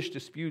foolish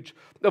disputes.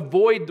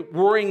 Avoid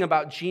worrying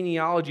about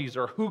genealogies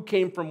or who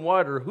came from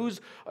what or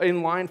who's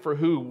in line for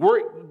who.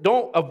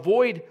 Don't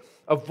avoid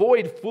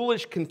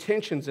foolish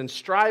contentions and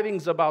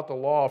strivings about the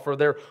law, for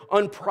they're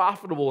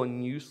unprofitable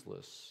and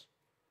useless.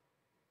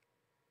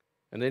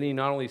 And then he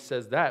not only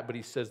says that, but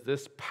he says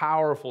this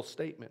powerful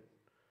statement.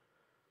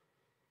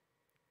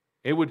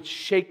 It would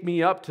shake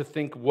me up to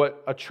think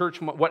what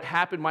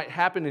might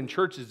happen in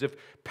churches if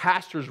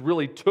pastors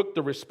really took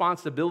the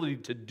responsibility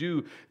to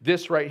do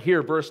this right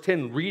here. Verse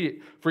 10, read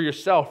it for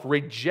yourself.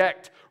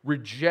 Reject a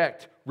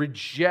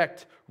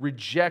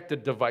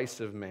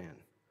divisive man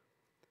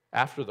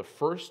after the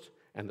first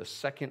and the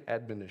second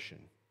admonition,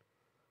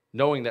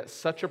 knowing that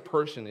such a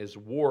person is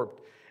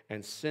warped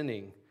and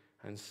sinning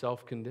and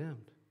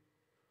self-condemned.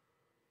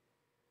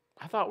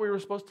 I thought we were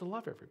supposed to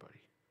love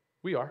everybody.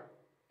 We are.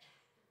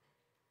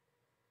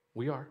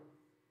 We are.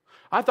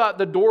 I thought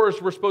the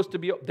doors were supposed to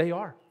be open. They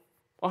are.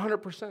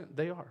 100%,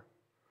 they are.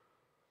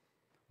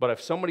 But if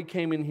somebody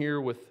came in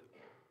here with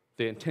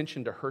the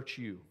intention to hurt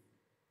you,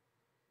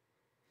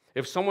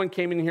 if someone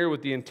came in here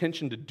with the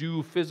intention to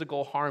do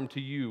physical harm to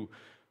you,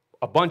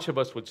 a bunch of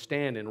us would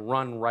stand and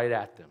run right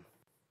at them.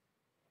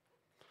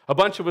 A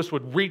bunch of us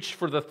would reach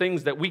for the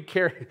things that we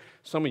carry.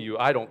 Some of you,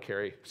 I don't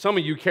carry. Some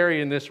of you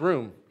carry in this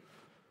room,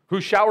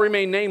 who shall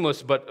remain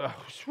nameless, but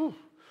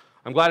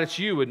I'm glad it's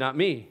you and not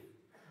me.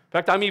 In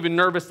fact, I'm even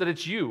nervous that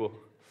it's you.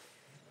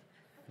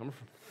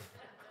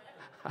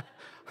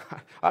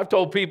 I've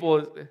told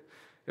people,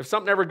 if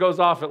something ever goes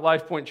off at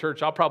Life Point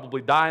Church, I'll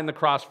probably die in the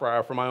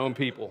crossfire for my own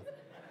people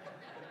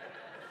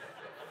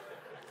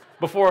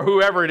before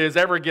whoever it is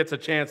ever gets a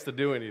chance to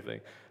do anything.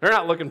 They're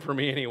not looking for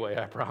me anyway,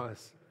 I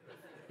promise.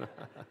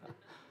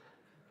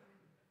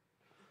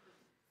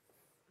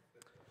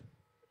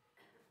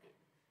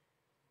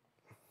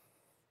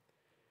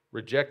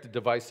 Reject a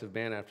divisive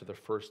man after the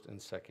first and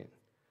second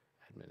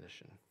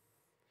admonition.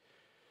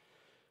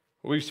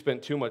 We've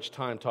spent too much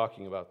time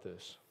talking about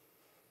this,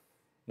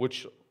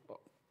 which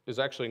is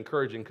actually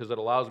encouraging because it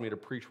allows me to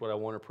preach what I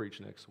want to preach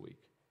next week.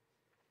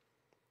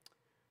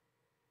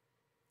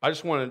 I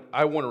want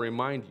to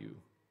remind you,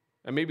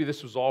 and maybe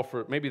this was all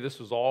for, I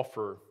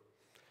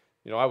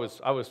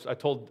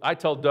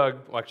tell Doug,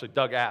 well, actually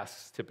Doug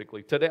asks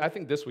typically. Today, I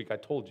think this week I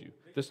told you.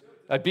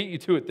 I beat you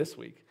to it this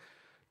week.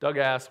 Doug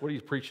asked, what are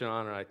you preaching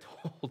on? And I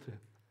told him.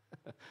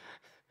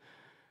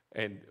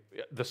 And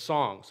the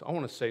songs, I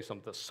want to say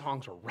something. The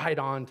songs are right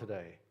on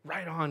today,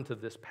 right on to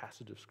this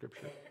passage of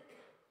Scripture.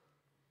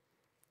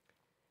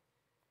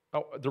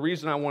 The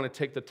reason I want to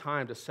take the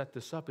time to set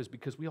this up is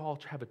because we all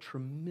have a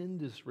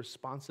tremendous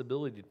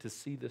responsibility to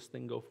see this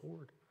thing go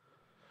forward.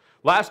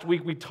 Last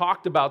week, we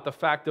talked about the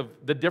fact of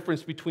the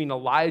difference between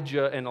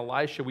Elijah and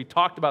Elisha. We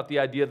talked about the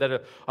idea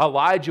that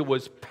Elijah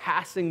was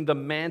passing the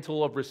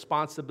mantle of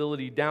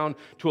responsibility down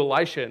to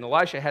Elisha, and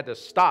Elisha had to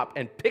stop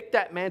and pick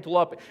that mantle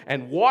up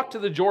and walk to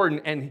the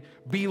Jordan and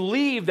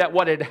believe that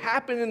what had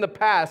happened in the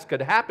past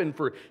could happen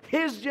for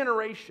his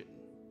generation.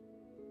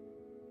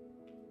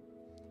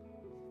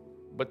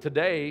 But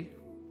today,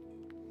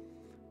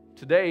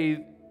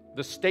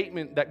 the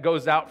statement that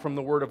goes out from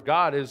the Word of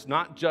God is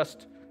not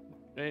just,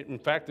 in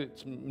fact,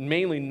 it's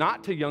mainly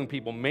not to young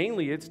people.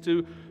 Mainly it's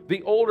to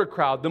the older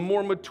crowd, the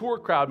more mature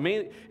crowd.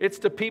 Mainly it's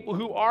to people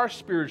who are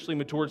spiritually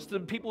mature. It's to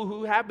people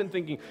who have been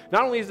thinking.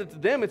 Not only is it to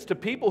them, it's to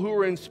people who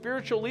are in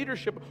spiritual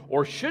leadership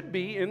or should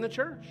be in the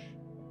church.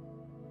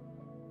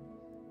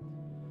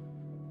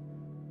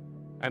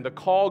 And the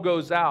call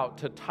goes out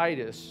to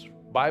Titus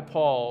by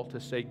Paul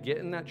to say, get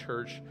in that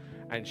church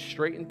and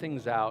straighten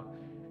things out,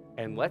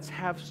 and let's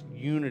have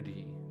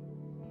unity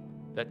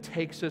that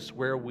takes us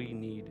where we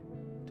need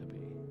to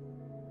be.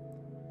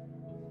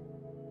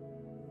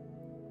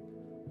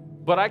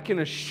 But I can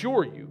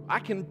assure you, I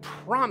can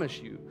promise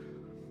you,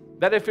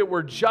 that if it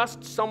were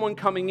just someone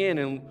coming in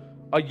and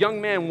a young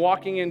man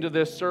walking into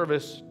this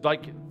service,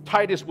 like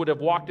Titus would have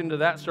walked into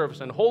that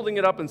service and holding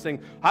it up and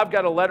saying, I've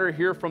got a letter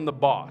here from the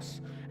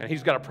boss. And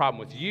he's got a problem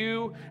with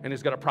you, and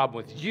he's got a problem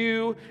with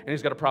you, and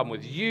he's got a problem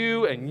with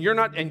you, and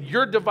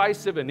you're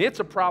divisive, and it's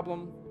a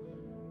problem.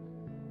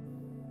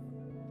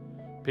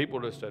 People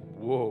would have said,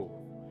 whoa,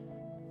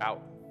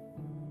 out.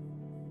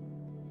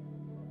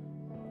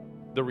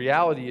 the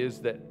reality is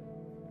that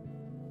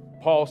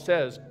Paul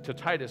says to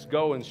Titus,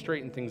 go and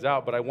straighten things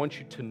out, but I want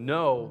you to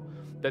know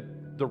that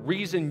the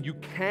reason you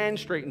can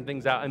straighten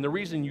things out and the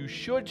reason you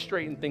should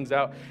straighten things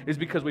out is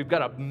because we've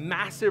got a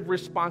massive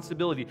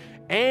responsibility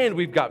and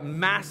we've got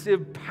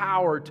massive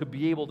power to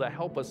be able to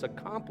help us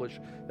accomplish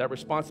that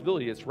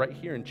responsibility. It's right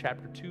here in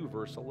chapter 2,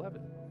 verse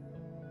 11.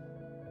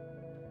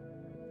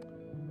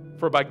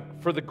 For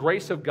the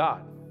grace of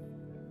God,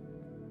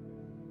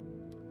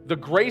 the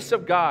grace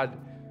of God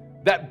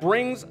that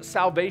brings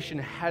salvation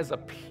has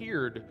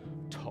appeared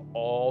to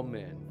all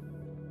men.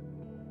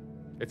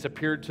 It's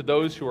appeared to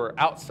those who are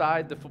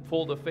outside the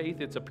fold of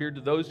faith. It's appeared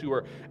to those who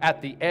are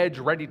at the edge,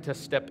 ready to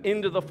step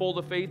into the fold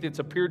of faith. It's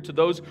appeared to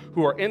those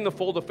who are in the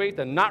fold of faith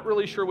and not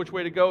really sure which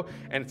way to go.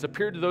 And it's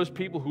appeared to those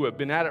people who have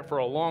been at it for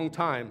a long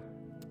time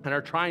and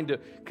are trying to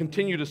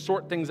continue to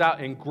sort things out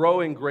and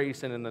grow in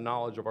grace and in the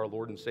knowledge of our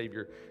Lord and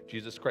Savior,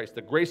 Jesus Christ.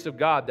 The grace of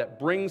God that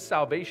brings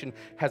salvation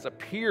has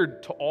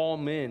appeared to all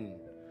men,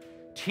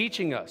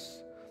 teaching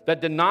us that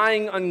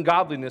denying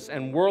ungodliness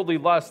and worldly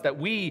lust, that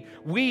we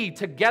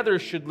together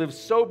should live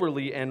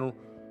soberly and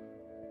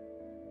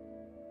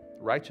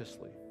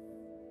righteously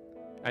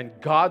and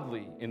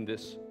godly in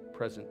this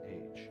present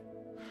age,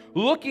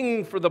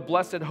 looking for the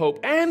blessed hope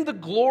and the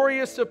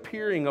glorious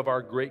appearing of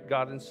our great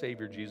God and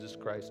Savior, Jesus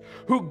Christ,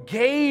 who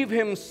gave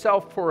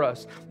himself for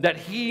us that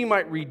he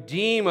might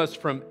redeem us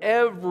from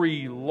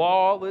every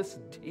lawless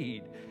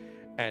deed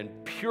and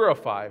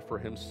purify for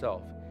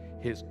himself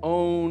his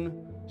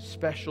own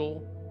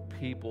special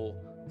people,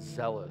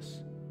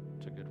 zealous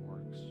to good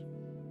works.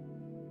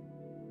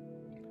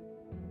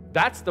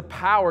 That's the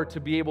power to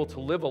be able to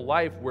live a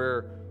life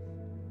where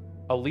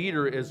a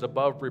leader is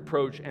above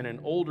reproach and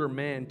an older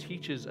man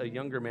teaches a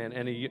younger man,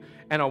 and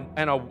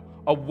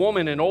a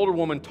woman, an older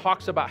woman,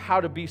 talks about how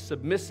to be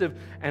submissive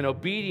and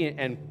obedient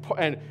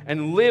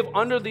and live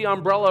under the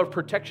umbrella of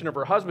protection of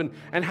her husband,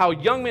 and how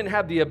young men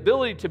have the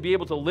ability to be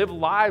able to live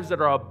lives that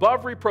are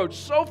above reproach,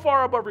 so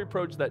far above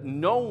reproach that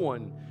no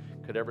one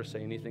could ever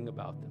say anything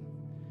about them.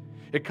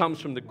 It comes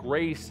from the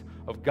grace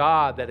of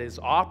God that is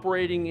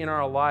operating in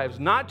our lives,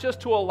 not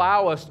just to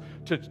allow us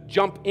to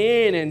jump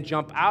in and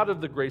jump out of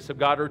the grace of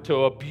God or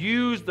to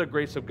abuse the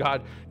grace of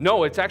God.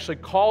 No, it actually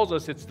calls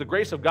us, it's the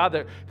grace of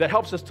God that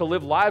helps us to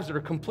live lives that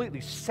are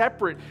completely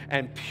separate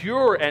and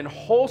pure and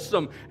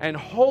wholesome and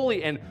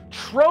holy and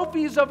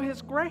trophies of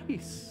his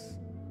grace.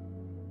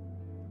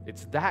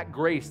 It's that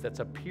grace that's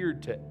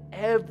appeared to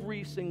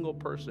every single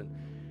person.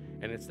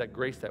 And it's that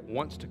grace that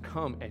wants to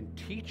come and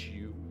teach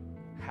you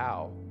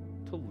how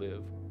to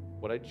live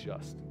what I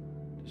just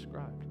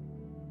described.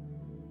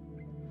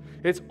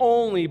 It's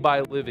only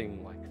by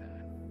living like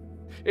that.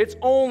 It's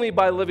only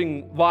by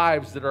living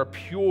lives that are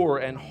pure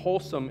and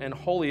wholesome and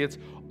holy. It's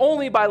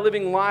only by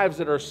living lives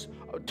that are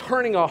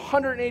turning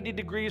 180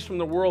 degrees from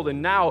the world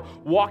and now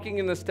walking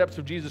in the steps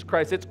of Jesus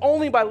Christ. It's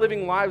only by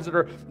living lives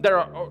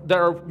that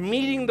are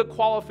meeting the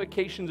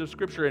qualifications of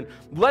Scripture and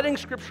letting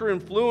Scripture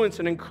influence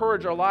and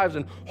encourage our lives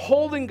and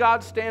holding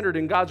God's standard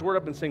and God's word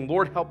up and saying,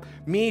 Lord, help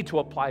me to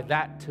apply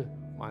that to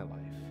my life.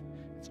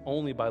 It's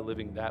only by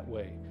living that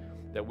way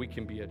that we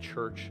can be a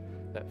church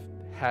that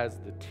has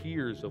the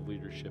tiers of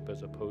leadership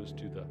as opposed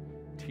to the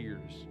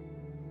tiers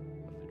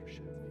of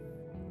leadership.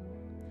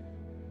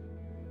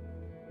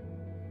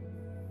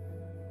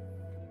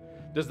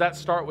 Does that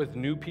start with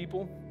new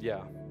people?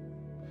 Yeah,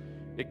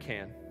 it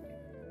can.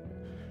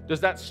 Does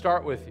that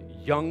start with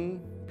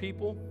young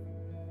people?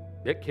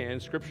 It can.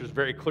 Scripture is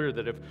very clear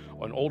that if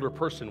an older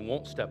person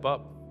won't step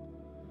up,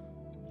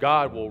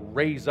 God will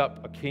raise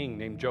up a king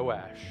named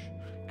Joash.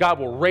 God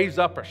will raise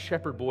up a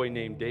shepherd boy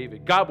named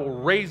David. God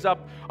will raise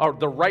up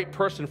the right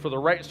person for the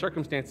right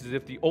circumstances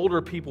if the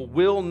older people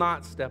will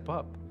not step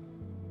up.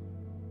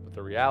 But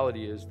the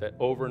reality is that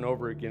over and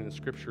over again in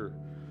Scripture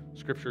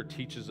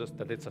teaches us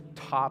that it's a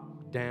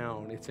top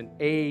down, it's an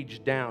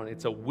age down,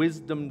 it's a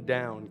wisdom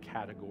down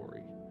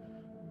category.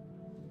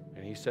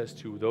 And he says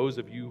to those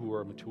of you who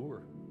are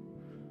mature,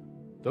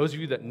 those of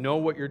you that know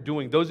what you're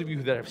doing, those of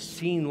you that have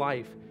seen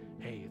life,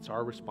 hey, it's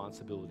our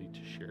responsibility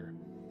to share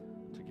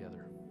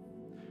together.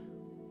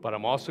 But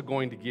I'm also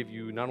going to give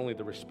you not only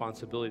the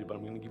responsibility, but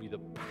I'm going to give you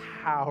the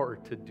power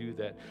to do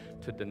that,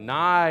 to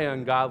deny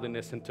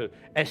ungodliness and to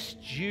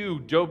eschew.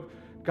 Job,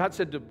 God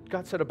said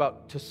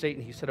about to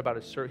Satan, he said about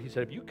his servant, he said,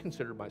 have you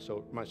considered my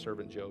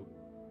servant Job?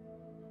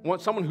 I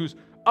want someone who's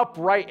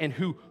upright and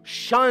who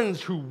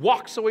shuns, who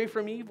walks away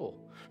from evil,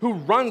 who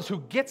runs, who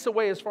gets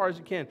away as far as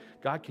he can.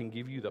 God can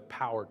give you the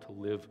power to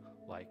live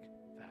like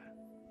that.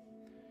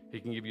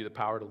 He can give you the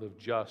power to live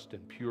just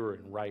and pure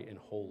and right and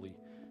holy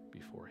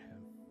before him.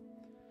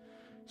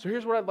 So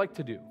here's what I'd like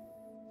to do.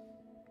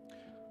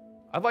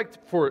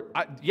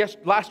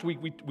 Last week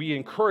we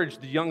encouraged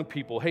the young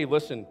people, hey,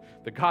 listen,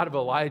 the God of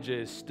Elijah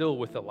is still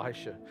with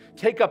Elisha.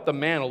 Take up the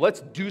mantle.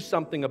 Let's do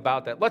something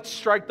about that. Let's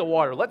strike the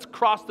water. Let's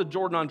cross the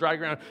Jordan on dry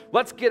ground.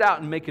 Let's get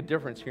out and make a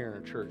difference here in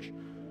our church.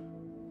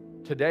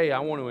 Today, I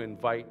want to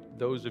invite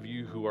those of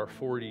you who are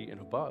 40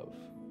 and above.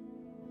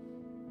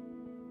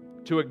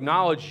 to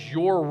acknowledge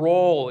your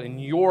role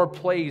and your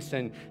place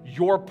and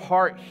your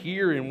part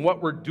here in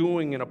what we're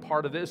doing and a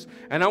part of this.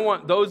 And I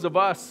want those of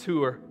us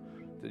who are,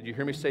 did you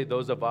hear me say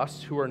those of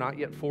us who are not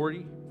yet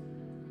 40?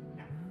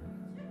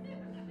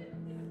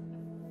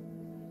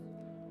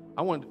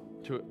 I want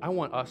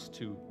us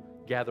to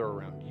gather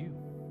around you.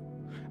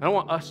 And I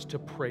want us to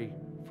pray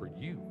for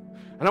you.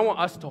 And I want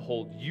us to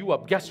hold you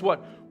up. Guess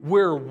what?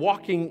 We're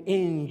walking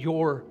in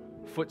your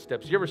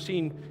footsteps. You ever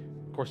seen,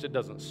 of course it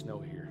doesn't snow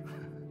here.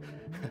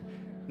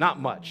 Not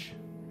much.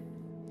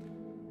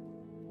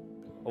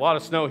 A lot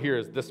of snow here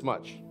is this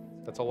much.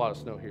 That's a lot of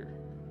snow here.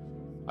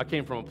 I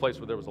came from a place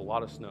where there was a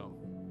lot of snow.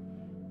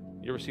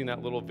 You ever seen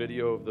that little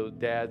video of the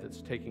dad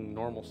that's taking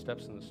normal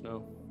steps in the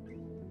snow?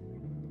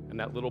 And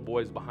that little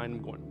boy's behind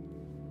him going.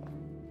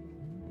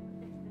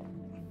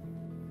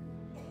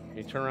 And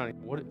you turn around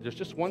and there's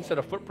just one set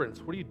of footprints.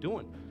 What are you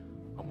doing?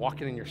 I'm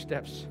walking in your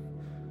steps.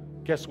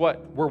 Guess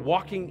what? We're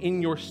walking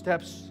in your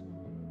steps,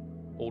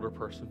 older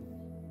person.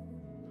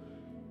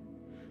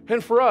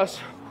 And for us,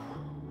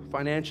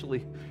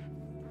 financially,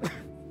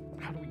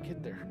 how do we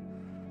get there?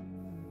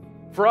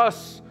 For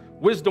us,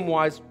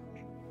 wisdom-wise,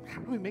 how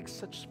do we make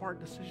such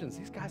smart decisions?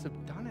 These guys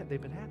have done it.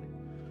 They've been at it.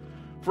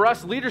 For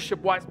us,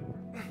 leadership-wise,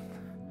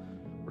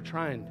 we're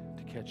trying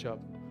to catch up.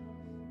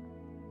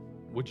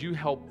 Would you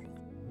help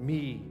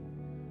me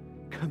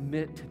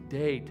commit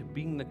today to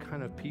being the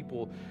kind of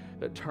people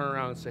that turn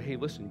around and say, hey,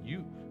 listen,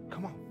 you,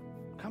 come on.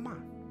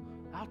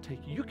 I'll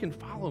take you. You can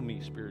follow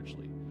me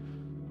spiritually.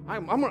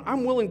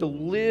 I'm willing to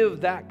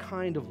live that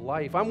kind of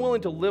life. I'm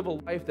willing to live a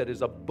life that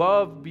is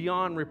above,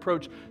 beyond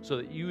reproach, so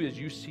that you, as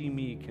you see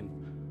me, can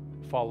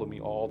follow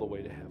me all the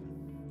way to heaven.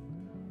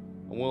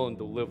 I'm willing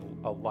to live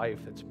a life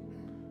that's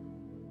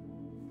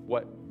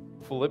what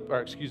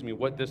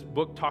this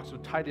book talks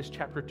about, Titus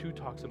chapter 2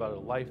 talks about, a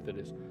life that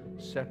is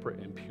separate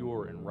and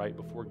pure and right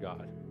before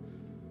God.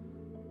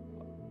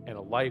 And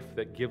a life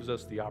that gives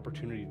us the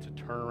opportunity to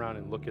turn around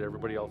and look at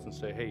everybody else and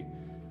say, hey,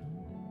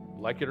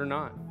 like it or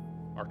not,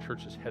 our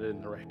church is headed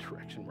in the right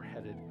direction. We're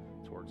headed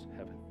towards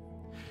heaven.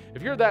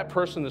 If you're that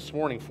person this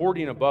morning,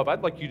 40 and above,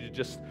 I'd like you to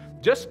just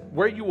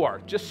where you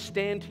are, just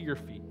stand to your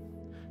feet.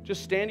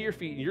 Just stand to your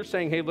feet. And you're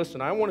saying, hey, listen,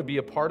 I want to be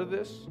a part of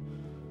this.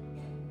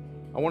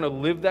 I want to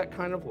live that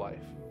kind of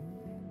life.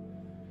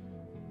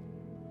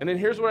 And then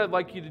here's what I'd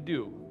like you to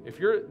do. If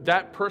you're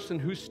that person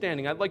who's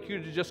standing, I'd like you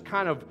to just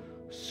kind of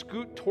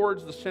scoot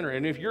towards the center.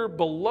 And if you're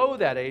below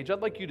that age,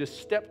 I'd like you to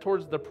step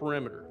towards the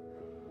perimeter.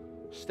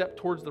 Step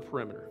towards the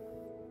perimeter.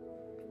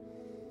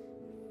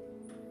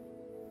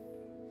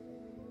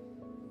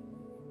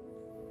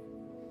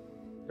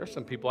 There's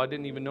some people I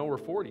didn't even know were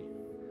 40.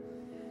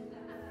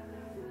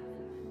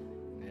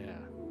 Yeah.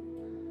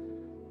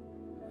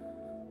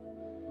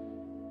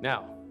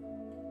 Now,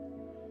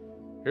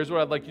 here's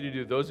what I'd like you to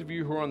do. Those of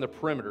you who are on the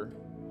perimeter,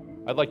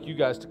 I'd like you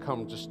guys to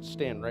come just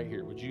stand right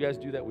here. Would you guys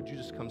do that? Would you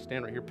just come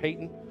stand right here?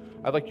 Peyton,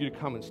 I'd like you to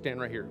come and stand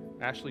right here.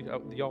 Ashley,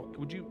 y'all,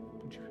 would you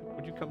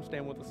come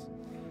stand with us?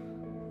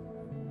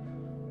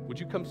 Would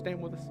you come stand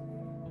with us?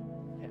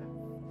 Yeah.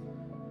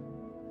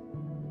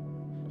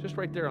 Just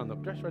right there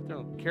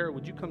Kara,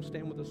 would you come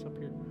stand with us up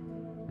here?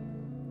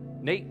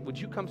 Nate, would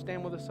you come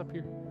stand with us up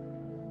here?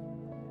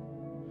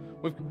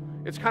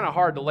 It's kind of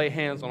hard to lay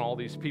hands on all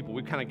these people.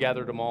 We've kind of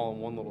gathered them all in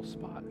one little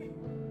spot.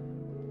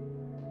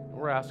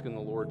 We're asking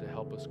the Lord to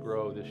help us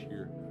grow this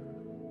year.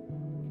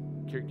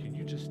 Can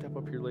you just step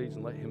up here, ladies,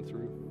 and let him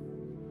through?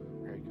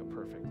 There you go,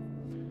 perfect.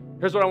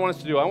 Here's what I want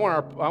us to do. I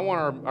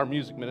want our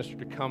music minister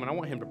to come, and I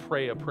want him to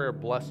pray a prayer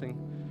of blessing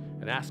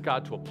and ask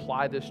God to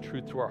apply this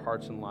truth to our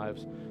hearts and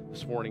lives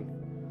this morning.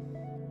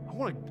 I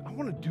want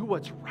to do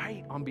what's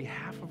right on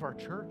behalf of our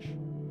church.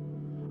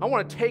 I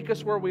want to take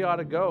us where we ought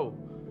to go.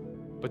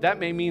 But that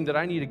may mean that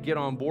I need to get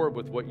on board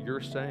with what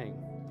you're saying.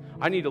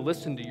 I need to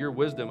listen to your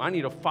wisdom. I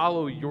need to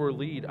follow your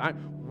lead.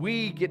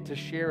 We get to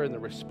share in the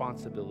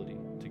responsibility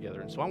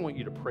together. And so I want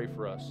you to pray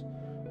for us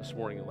this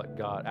morning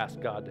and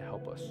ask God to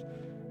help us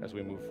as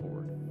we move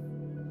forward.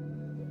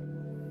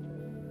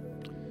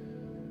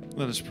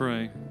 Let us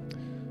pray.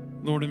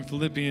 Lord, in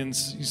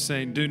Philippians, you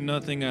say, do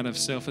nothing out of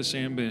selfish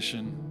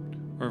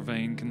ambition or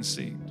vain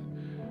conceit.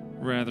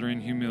 Rather, in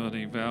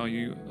humility,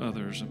 value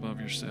others above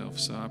yourself.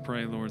 So I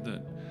pray, Lord,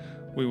 that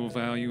we will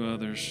value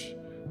others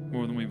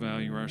more than we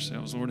value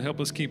ourselves. Lord, help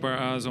us keep our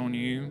eyes on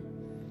you.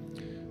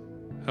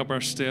 Help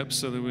our steps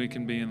so that we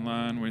can be in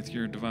line with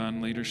your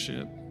divine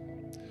leadership.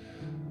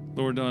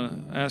 Lord, I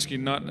ask you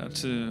not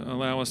to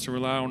allow us to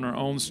rely on our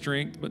own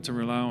strength, but to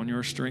rely on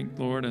your strength,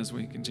 Lord, as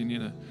we continue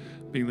to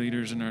be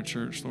leaders in our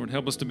church. Lord,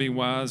 help us to be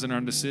wise in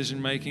our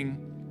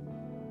decision-making.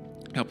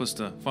 Help us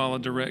to follow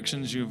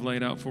directions you have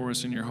laid out for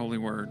us in your holy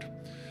word.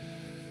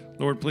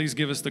 Lord, please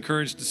give us the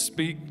courage to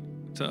speak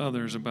to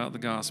others about the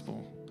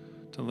gospel,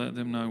 to let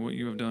them know what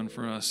you have done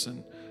for us,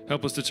 and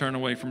help us to turn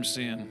away from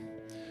sin.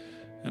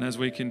 And as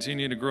we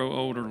continue to grow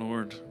older,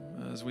 Lord,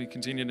 as we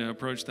continue to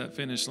approach that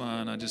finish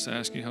line, I just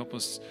ask you help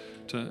us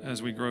to,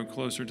 as we grow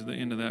closer to the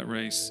end of that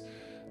race,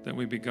 that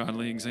we be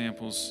godly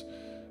examples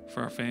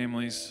for our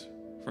families,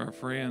 for our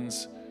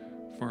friends,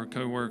 for our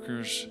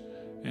co-workers,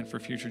 and for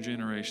future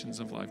generations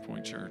of Life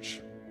Point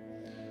Church.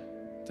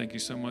 Thank you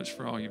so much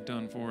for all you've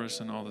done for us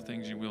and all the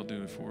things you will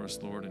do for us,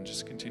 Lord, and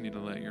just continue to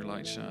let your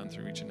light shine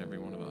through each and every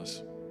one of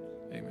us.